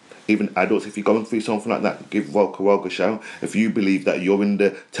kid, even adults, if you're going through something like that, give Volker a shout. If you believe that you're in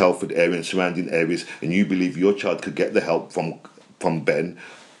the Telford area and surrounding areas and you believe your child could get the help from Ben,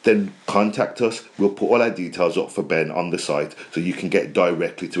 then contact us. We'll put all our details up for Ben on the site so you can get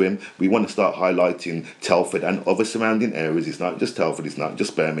directly to him. We want to start highlighting Telford and other surrounding areas. It's not just Telford, it's not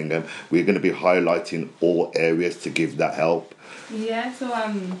just Birmingham. We're going to be highlighting all areas to give that help. Yeah, so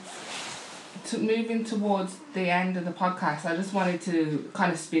moving towards the end of the podcast, I just wanted to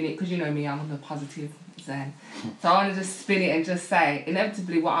kind of spin it, because you know me, I'm on the positive zen. So I want to just spin it and just say,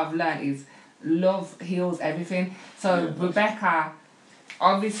 inevitably what I've learned is love heals everything. So Yeah, Rebecca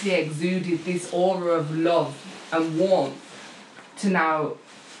obviously exuded this aura of love and warmth to now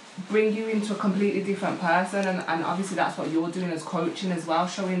bring you into a completely different person, and obviously that's what you're doing as coaching as well,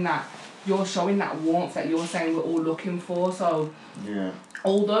 showing that warmth that you're saying we're all looking for. So Yeah.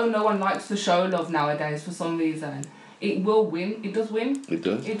 although no one likes to show love nowadays for some reason, it will win. It does win. It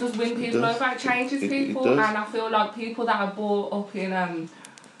does. It does win people does. over. It changes It people, does. and I feel like people that are brought up in a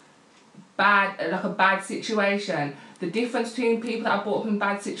bad situation. The difference between people that are brought up in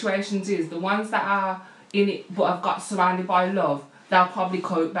bad situations is the ones that are in it but have got surrounded by love, they'll probably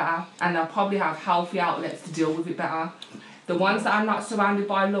cope better and they'll probably have healthy outlets to deal with it better. The ones that are not surrounded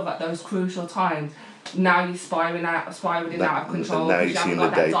by love at those crucial times, now you're spiraling out of control now because you you've haven't seen got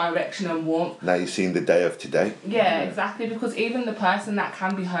the that day. direction and warmth. Now you've seen the day of today. Yeah, exactly, because even the person that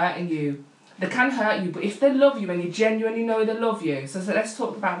can be hurting you, they can hurt you, but if they love you and you genuinely know they love you, so let's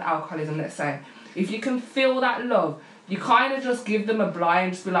talk about the alcoholism, let's say. If you can feel that love, you kind of just give them a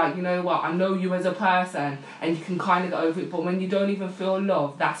blind, just be like, you know what, I know you as a person, and you can kind of get over it, but when you don't even feel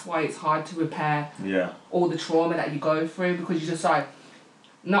love, that's why it's hard to repair all the trauma that you go through, because you're just like,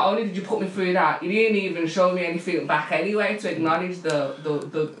 not only did you put me through that, you didn't even show me anything back anyway to acknowledge all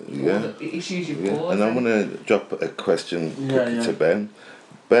the issues you've caused. And I'm going to drop a question quickly to Ben.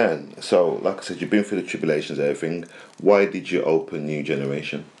 Ben, so like I said, you've been through the tribulations, everything. Why did you open New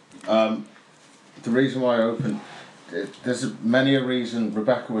Generation? The reason why I opened, there's many a reason.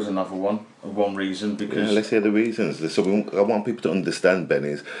 Rebecca was another one reason, because Let's hear the reasons. So I want people to understand, Ben,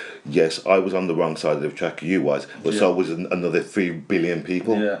 is yes, I was on the wrong side of the track, you was, but so was another 3 billion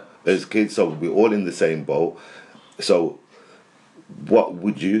people. Yeah. As kids, so we're all in the same boat. So what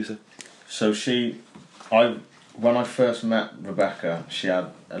would you say? So when I first met Rebecca, she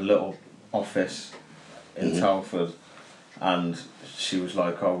had a little office in Telford, and she was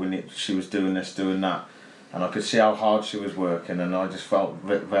like, she was doing this, doing that, and I could see how hard she was working, and I just felt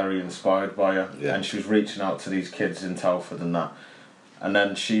very inspired by her. Yeah. And she was reaching out to these kids in Telford and that. And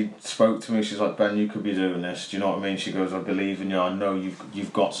then she spoke to me. She's like, Ben, you could be doing this. Do you know what I mean? She goes, I believe in you. I know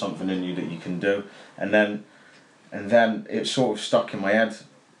you've got something in you that you can do. And then it sort of stuck in my head.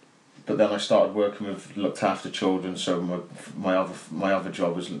 But then I started working with looked after children. So my other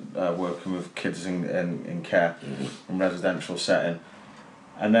job was working with kids in care, in residential setting.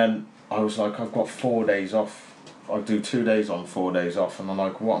 And then I was like, I've got 4 days off. I do 2 days on, 4 days off, and I'm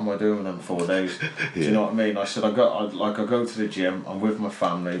like, what am I doing in them 4 days? Do you know what I mean? I said, I go to the gym. I'm with my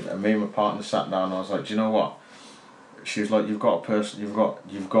family, and me and my partner sat down. And I was like, do you know what? She was like, you've got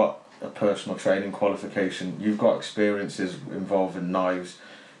a personal training qualification. You've got experiences involving knives.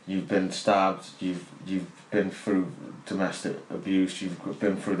 You've been stabbed. You've been through domestic abuse. You've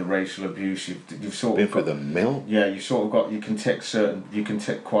been through the racial abuse. You've sort Been of through the mill? Yeah, you sort of got. You can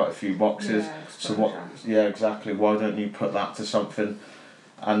tick quite a few boxes. Yeah, so what? Yeah, exactly. Why don't you put that to something?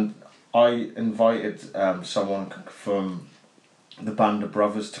 And I invited someone from the Band of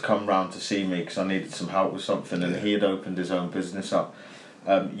Brothers to come round to see me because I needed some help with something, and he had opened his own business up.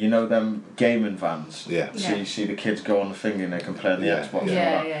 You know them gaming vans? Yeah. So you see the kids go on the thing and they can play on the Xbox.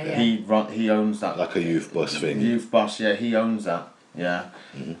 Yeah, and all that. He owns that. Like a youth bus thing. Youth bus, yeah, he owns that. Yeah.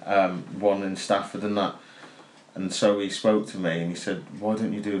 One in Stafford and that. And so he spoke to me and he said, why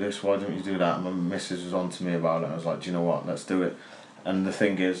don't you do this, why don't you do that? And my missus was on to me about it, and I was like, do you know what, let's do it. And the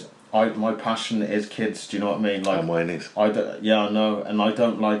thing is, my passion is kids, do you know what I mean? Like, mine is. I know, and I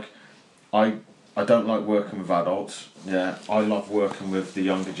don't like working with adults. Yeah, I love working with the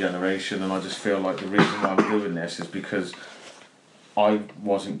younger generation, and I just feel like the reason why I'm doing this is because I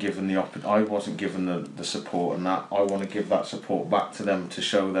wasn't given the support, and that I want to give that support back to them, to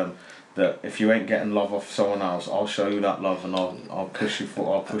show them that if you ain't getting love off someone else, I'll show you that love, and I'll push you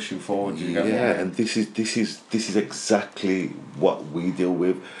forward. You get me? And this is exactly what we deal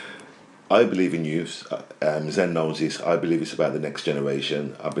with. I believe in youth. Zen knows this. I believe it's about the next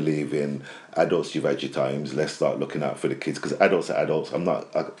generation. I believe in adults. You've had your times. Let's start looking out for the kids, because adults are adults.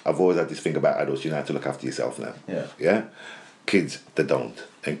 I've always had this thing about adults. You know how to look after yourself now. Yeah. Yeah. Kids, they don't,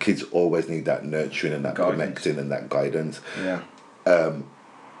 and kids always need that nurturing and that connecting and that guidance. Yeah.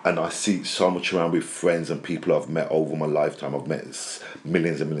 And I see so much around with friends and people I've met over my lifetime. I've met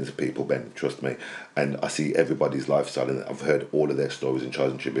millions and millions of people, Ben, trust me. And I see everybody's lifestyle, and I've heard all of their stories and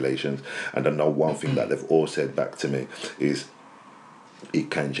trials and tribulations. And I know one thing that they've all said back to me is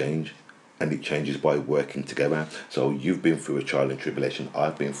it can change, and it changes by working together. So you've been through a trial and tribulation,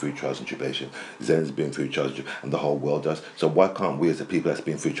 I've been through trials and tribulation, Zen's been through trials and the whole world does. So why can't we, as the people that's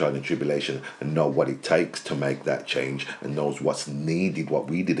been through trial and tribulation and know what it takes to make that change and knows what's needed,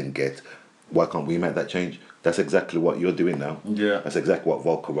 what we didn't get, why can't we make that change? That's exactly what you're doing now. Yeah. That's exactly what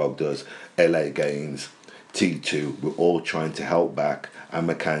Volker Rogue does. LA Gaines, T2, we're all trying to help back, and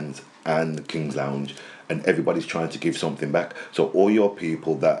McCann's and King's Lounge, and everybody's trying to give something back. So all your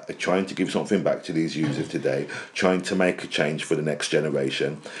people that are trying to give something back to these users today, trying to make a change for the next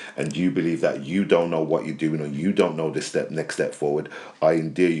generation, and you believe that you don't know what you're doing, or you don't know the next step forward, I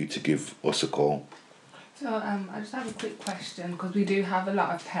endear you to give us a call. So I just have a quick question, because we do have a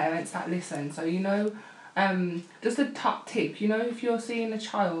lot of parents that listen. So, you know, just a top tip, you know, if you're seeing a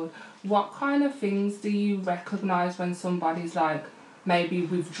child, what kind of things do you recognise when somebody's like maybe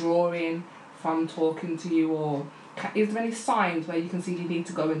withdrawing from talking to you, or is there any signs where you can see you need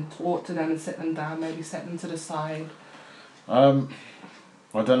to go and talk to them and sit them down, maybe set them to the side? I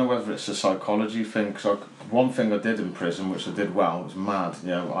don't know whether it's a psychology thing, because one thing I did in prison, which I did well, it was mad.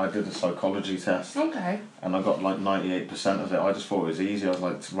 I did a psychology test. Okay. And I got like 98% of it. I just thought it was easy. I was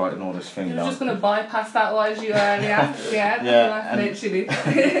like writing all this thing down. You were just going to bypass that, was you, earlier? Yeah, literally.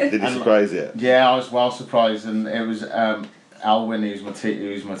 Did it surprise you? Yeah, I was well surprised, and it was Alwyn, who's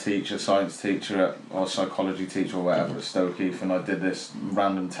my teacher, science teacher or psychology teacher or whatever at Stoke Heath, and I did this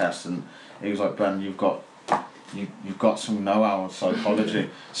random test, and he was like, Ben, you've got some know-how of psychology.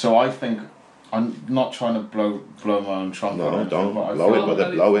 So I think, I'm not trying to blow my own trumpet. No, don't. Blow it,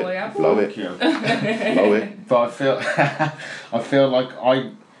 brother. Blow it. Blow it. Blow it. But I feel like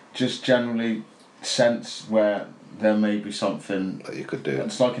I just generally sense where there may be something that you could do.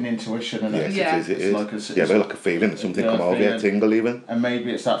 It's like an intuition, isn't it? Yes, it is. Like like a feeling. Something come over you, tingle even. And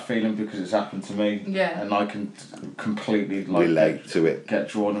maybe it's that feeling because it's happened to me. Yeah. And I can completely relate to it. Get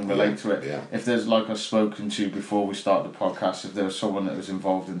drawn and relate to it. Yeah. If there's, like I've spoken to before we started the podcast, if there was someone that was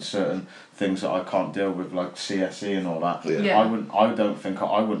involved in certain things that I can't deal with, like CSE and all that,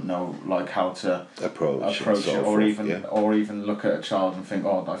 I wouldn't know like how to approach it, or even look at a child and think,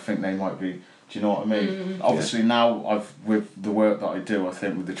 oh, I think they might be. Do you know what I mean? Obviously now with the work that I do, I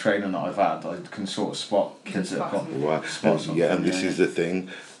think with the training that I've had, I can sort of spot kids that have got something. Yeah, and this is the thing.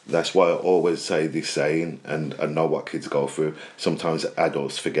 That's why I always say this saying, and I know what kids go through. Sometimes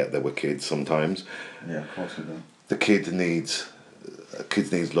adults forget they were kids. Sometimes. Yeah, of course they do. The kid needs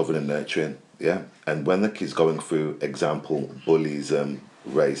loving and nurturing. Yeah, and when the kid's going through, example, bullyism,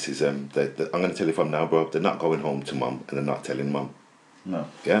 racism, I'm going to tell you from now, bro. They're not going home to mum, and they're not telling mum. No.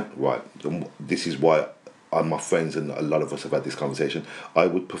 Yeah, right. This is why my friends and a lot of us have had this conversation. I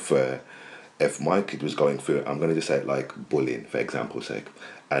would prefer if my kid was going through, I'm going to just say it like bullying, for example's sake,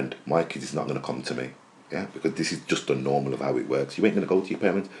 and my kid is not going to come to me. Yeah, because this is just the normal of how it works. You ain't going to go to your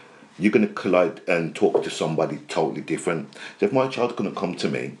parents. You're going to collide and talk to somebody totally different. So if my child couldn't come to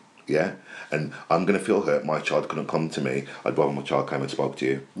me, yeah, and I'm going to feel hurt, my child couldn't come to me, I'd rather my child came and spoke to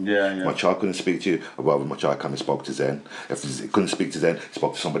you. Yeah. My child couldn't speak to you, I'd rather my child came and spoke to Zen. If he couldn't speak to Zen,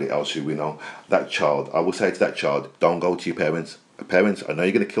 spoke to somebody else who we know. That child, I will say to that child, don't go to your parents. Parents, I know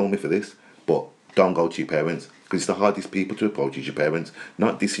you're going to kill me for this, but don't go to your parents. Because it's the hardest people to approach is your parents.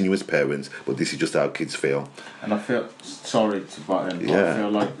 Not dissing you as parents, but this is just how kids feel. And I feel, sorry to butt in, but I feel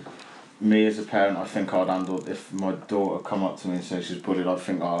like me as a parent, I think I'd handle, if my daughter come up to me and say she's bullied, I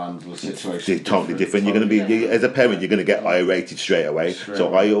think I'll handle the situation. It's totally different. You're going to be, as a parent, you're going to get irated straight away.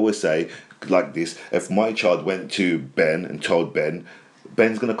 So I always say, like this, if my child went to Ben and told Ben,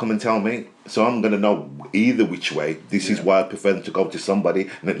 Ben's going to come and tell me, so I'm going to know either which way. This is why I prefer to go to somebody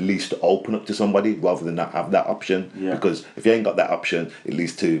and at least open up to somebody rather than not have that option. Yeah. Because if you ain't got that option, it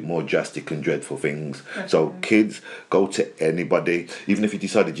leads to more drastic and dreadful things. So kids, go to anybody. Even if you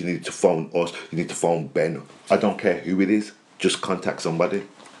decided you needed to phone us, you need to phone Ben. I don't care who it is. Just contact somebody.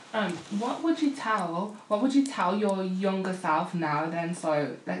 What would you tell your younger self now then?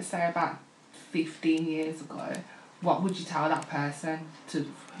 So let's say about 15 years ago. What would you tell that person to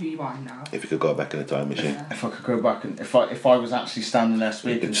who you are now? If you could go back in a time machine. Yeah. If I could go back and if I was actually standing there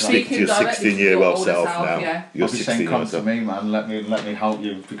speaking to Speak to your directly to your 16-year-old older self self, now. yeah. Your I'd be saying, 16-year-old come to self. me, man. Let me help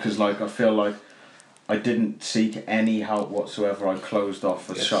you, because like I feel like I didn't seek any help whatsoever. I closed off,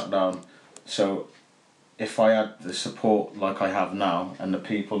 I shut down. So if I had the support like I have now and the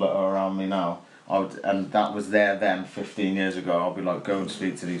people that are around me now, and that was there then 15 years ago, I'll be like, go and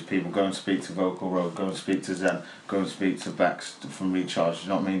speak to these people, go and speak to Vocal Road, go and speak to Zen, go and speak to Bex from Recharge. You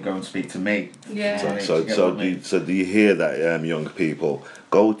know what I mean? Go and speak to me. Yeah. So do you hear that, young people?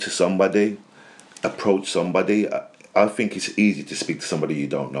 Go to somebody, approach somebody. I think it's easy to speak to somebody you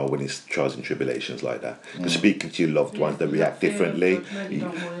don't know when it's trials and tribulations like that. Because speaking to your loved ones, they react differently.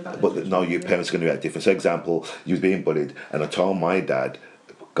 But no, your parents are going to react different. So, example, you was being bullied, and I told my dad,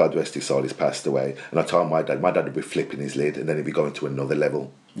 God rest his soul, he's passed away, and I told my dad would be flipping his lid, and then he'd be going to another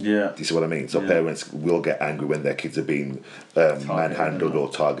level. Yeah. Do you see what I mean? So parents will get angry when their kids are being manhandled or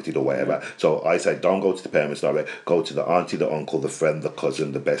targeted or whatever. Yeah. So I say, don't go to the parents direct. Go to the auntie, the uncle, the friend, the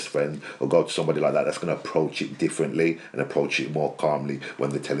cousin, the best friend, or go to somebody like that that's going to approach it differently and approach it more calmly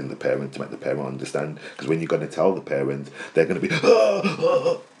when they're telling the parent, to make the parent understand. Because when you're going to tell the parent, they're going to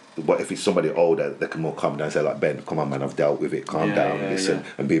be But if it's somebody older, they can more calm down and say like, Ben, come on man, I've dealt with it, calm down, listen,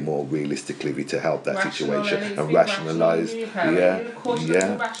 and be more realistically to help that situation and rationalise. Of course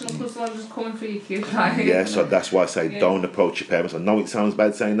you're rational because someone's just coming for your kid. Yeah, so that's why I say don't approach your parents. I know it sounds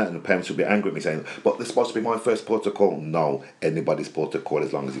bad saying that, and the parents will be angry at me saying, but they're supposed to be my first protocol. No, anybody's protocol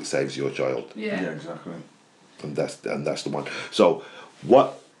as long as it saves your child. Yeah, exactly. And that's the one. So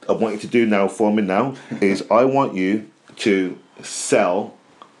what I want you to do now for me now is I want you to sell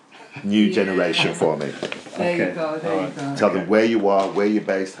New Generation for me. There you go. Tell them where you are, where you're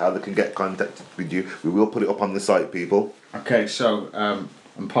based, how they can get contact with you. We will put it up on the site, people. Okay, so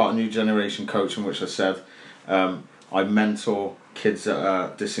I'm part of New Generation Coaching, which I said. I mentor kids that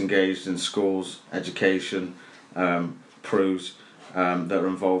are disengaged in schools, education, PRUs, that are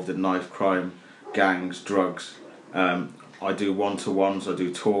involved in knife crime, gangs, drugs. I do one-to-ones, I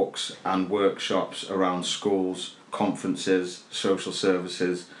do talks and workshops around schools, conferences, social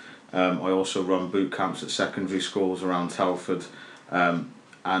services. I also run boot camps at secondary schools around Telford,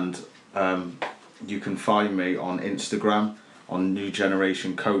 and you can find me on Instagram on New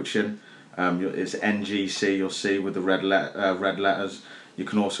Generation Coaching. It's NGC, you'll see with the red letters. You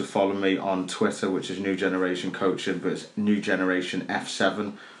can also follow me on Twitter, which is New Generation Coaching, but it's New Generation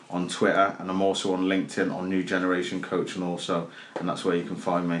F7 on Twitter, and I'm also on LinkedIn on New Generation Coaching also, and that's where you can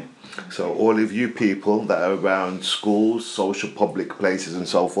find me. So all of you people that are around schools, social public places and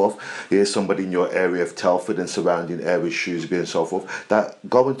so forth, here's somebody in your area of Telford and surrounding areas, Shrewsbury and so forth, that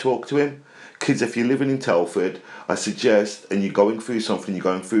go and talk to him. Kids, if you're living in Telford, I suggest, and you're going through something, you're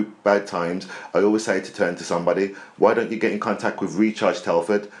going through bad times, I always say to turn to somebody. Why don't you get in contact with Recharge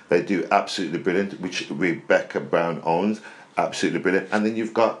Telford? They do absolutely brilliant, which Rebecca Brown owns. Absolutely brilliant. And then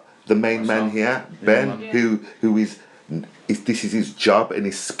you've got the main man here, Ben, who is this is his job and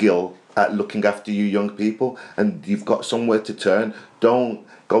his skill at looking after you young people, and you've got somewhere to turn. Don't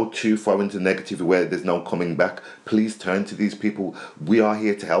go too far into negative where there's no coming back. Please turn to these people. We are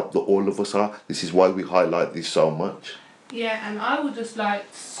here to help, all of us are. This is why we highlight this so much. Yeah, and I would just like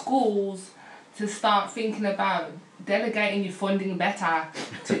schools to start thinking about delegating your funding better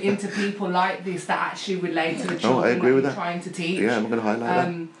into people like this that actually relate to the children I agree with you're that. trying to teach. Yeah, I'm going to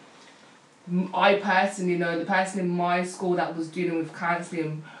highlight that. I personally know the person in my school that was dealing with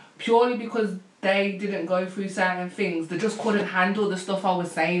counselling purely because they didn't go through certain things. They just couldn't handle the stuff I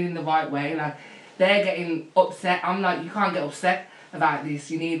was saying in the right way. Like, they're getting upset. I'm like, you can't get upset about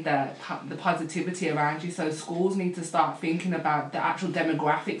this. You need the positivity around you. So schools need to start thinking about the actual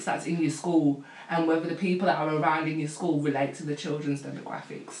demographics that's in your school and whether the people that are around in your school relate to the children's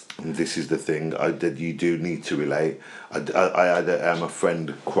demographics. And this is the thing, that you do need to relate. I had a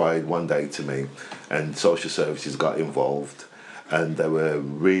friend cried one day to me, and social services got involved, and they were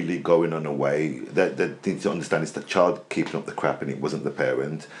really going on a way. They need to understand it's the child keeping up the crap, and it wasn't the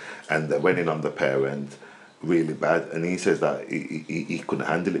parent, and they went in on the parent really bad. And he says that he couldn't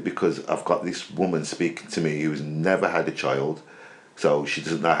handle it because I've got this woman speaking to me who's never had a child, So she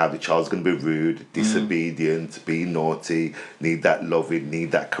doesn't know how the child's going to be rude, disobedient, be naughty, need that loving,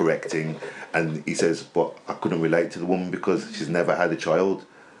 need that correcting. And he says, but I couldn't relate to the woman because she's never had a child.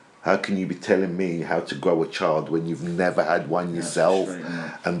 How can you be telling me how to grow a child when you've never had one yourself?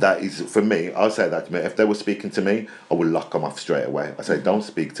 And that is, for me, I'll say that to me. If they were speaking to me, I would lock them off straight away. I say, don't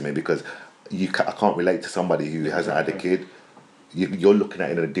speak to me because I can't relate to somebody who hasn't had a kid. You're looking at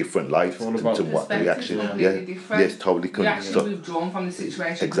it in a different light to what we actually, yes, totally. You're actually withdrawn from the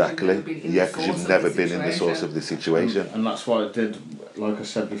situation. Exactly. Because you've never been in the source of the situation. And that's why I did, like I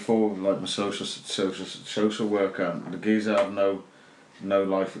said before, like my social worker, the geezer had no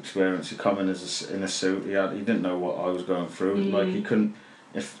life experience. He come in in a suit. He didn't know what I was going through. Like he couldn't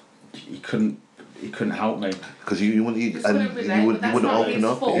help me because you wouldn't open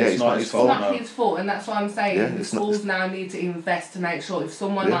up. Fault. Yeah, it's not his fault. It's not his fault, and that's what I'm saying. The schools now need to invest to make sure if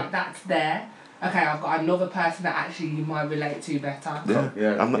someone like that's there. Okay, I've got another person that actually you might relate to better.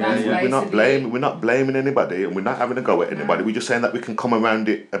 We're not blaming anybody, and we're not having a go at anybody. We're just saying that we can come around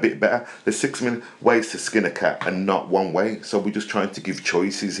it a bit better. There's 6 million ways to skin a cat, and not one way. So we're just trying to give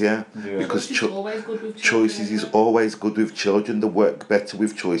choices here, because choices is always good with children. They work better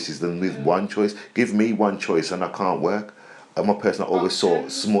with choices than with one choice. Give me one choice, and I can't work. I'm a person that always saw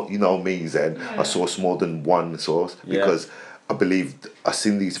small. You know me, Zen. I saw more than one source because I believed I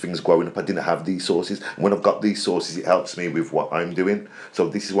seen these things growing up. I didn't have these sources. And when I've got these sources, it helps me with what I'm doing. So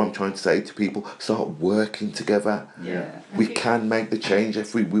this is what I'm trying to say to people. Start working together. Yeah. We can make the change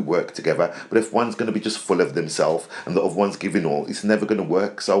if we work together. But if one's going to be just full of themselves and the other one's giving all, it's never going to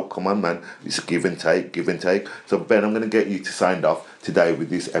work. So come on, man. It's give and take, give and take. So Ben, I'm going to get you to sign off today with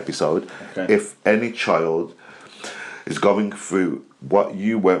this episode. Okay. If any child is going through what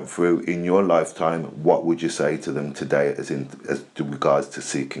you went through in your lifetime, what would you say to them today as to regards to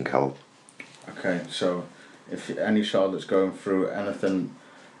seeking help? Okay, so if any child that's going through anything,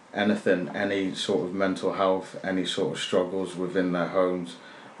 any sort of mental health, any sort of struggles within their homes,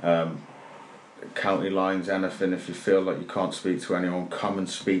 county lines, anything, if you feel like you can't speak to anyone, come and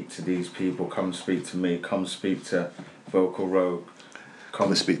speak to these people, come speak to me, come speak to Vocal Rogue. Come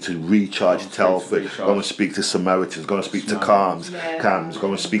and speak to Recharge Telford, go and speak to Samaritans, go and speak to Cams, go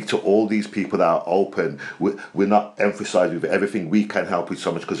and speak to all these people that are open. We're not emphasising with everything we can help with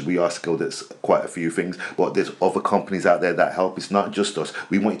so much because we are skilled at quite a few things, but there's other companies out there that help. It's not just us.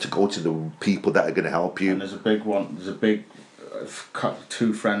 We want you to go to the people that are going to help you. And there's a big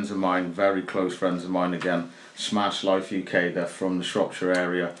 2 friends of mine, very close friends of mine again, Smash Life UK, they're from the Shropshire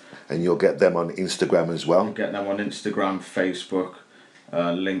area. And you'll get them on Instagram as well. You'll get them on Instagram, Facebook,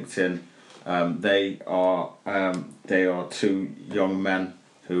 LinkedIn. They are 2 young men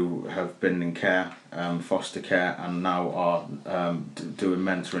who have been in care, foster care, and now are doing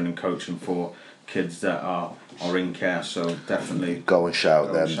mentoring and coaching for kids that are in care. So definitely go and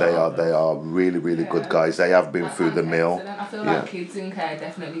shout them. They are really good guys. They have been through the mill. I feel like kids in care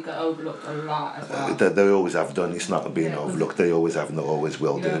definitely get overlooked a lot as well. They always have done. It's not being overlooked. They always have and they always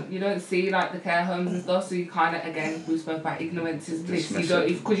will do. You don't see like the care homes and stuff, so you kind of, again, we spoke about ignorance is bliss.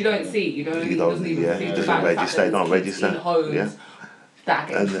 Because you don't see it. It doesn't register. They don't register.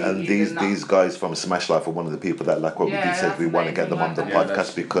 And these guys from Smash Life are one of the people that, like what we did said, we want to get them on the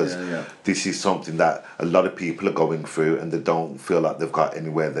podcast because this is something that a lot of people are going through and they don't feel like they've got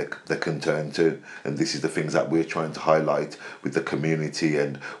anywhere they can turn to. And this is the things that we're trying to highlight with the community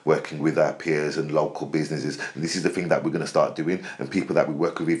and working with our peers and local businesses. And this is the thing that we're going to start doing. And people that we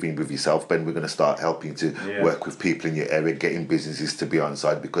work with, even with yourself, Ben, we're going to start helping to work with people in your area, getting businesses to be on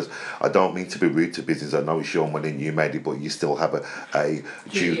side, because I don't mean to be rude to business. I know it's your money and you made it, but you still have a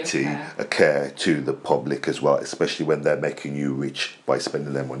duty, a care to the public as well, especially when they're making you rich by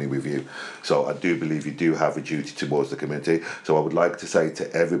spending their money with you. So I do believe you do have a duty towards the community. So I would like to say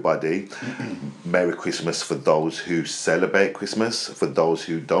to everybody, Merry Christmas for those who celebrate Christmas. For those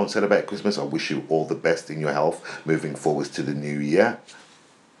who don't celebrate Christmas, I wish you all the best in your health moving forwards to the new year.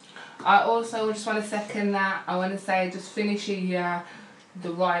 I also just want to second that. I want to say just finish your year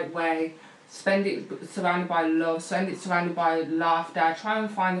the right way. Spend it surrounded by love, spend it surrounded by laughter, try and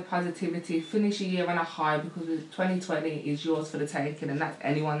find the positivity, finish your year on a high, because 2020 is yours for the taking, and that's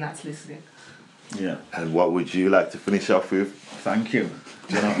anyone that's listening. Yeah. And what would you like to finish off with? Thank you.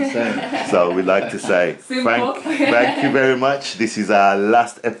 Do you know what I'm saying? So we'd like to say thank you very much. This is our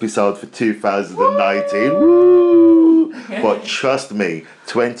last episode for 2019. Woo! But trust me,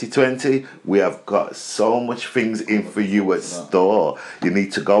 2020, we have got so much things in for you at store. You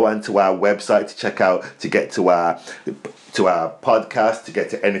need to go onto our website to check out, to get to our podcast, to get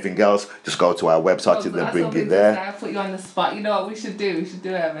to anything else. Just go to our website and then bring it there. I put you on the spot. You know what we should do? We should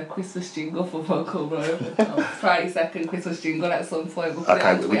do a Christmas jingle for Vocal Row. 30-second Christmas jingle at some point.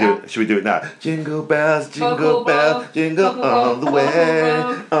 Okay, should we do it now? Jingle bells, jingle bells, jingle all the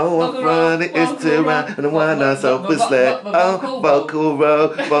way. Oh, what fun it is to ride and one on open sleigh. Oh, Vocal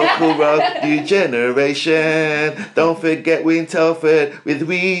Row, new generation. Don't forget Win Telford with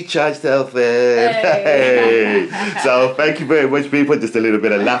Recharge Telford. Hey. So thank you very much, people. Just a little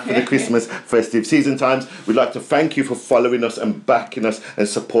bit of laugh for the Christmas festive season times. We'd like to thank you for following us and backing us and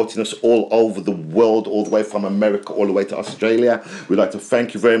supporting us all over the world, all the way from America all the way to Australia. We'd like to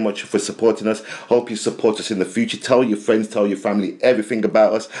thank you very much for supporting us. Hope you support us in the future. Tell your friends, tell your family everything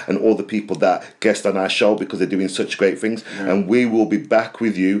about us and all the people that guest on our show, because they're doing such great things. And we will be back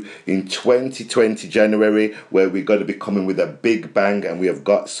with you in 2020 January, where we're going to be coming with a big bang, and we have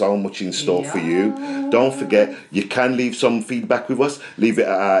got so much in store for you. Don't forget, you can leave some feedback with us. Leave it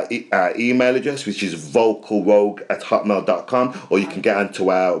at our email address, which is vocalrogue@hotmail.com, or you can get onto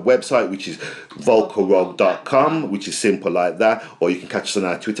our website, which is vocalrogue.com, which is simple like that, or you can catch us on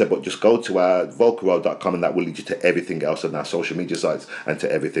our Twitter, but just go to our vocalrogue.com and that will lead you to everything else on our social media sites and to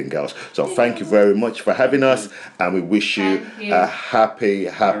everything else. So thank you very much for having us, and we wish you a happy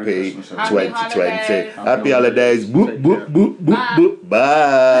 2020. Happy holidays. Boop, boop, boop, boop, boop.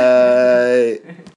 Bye.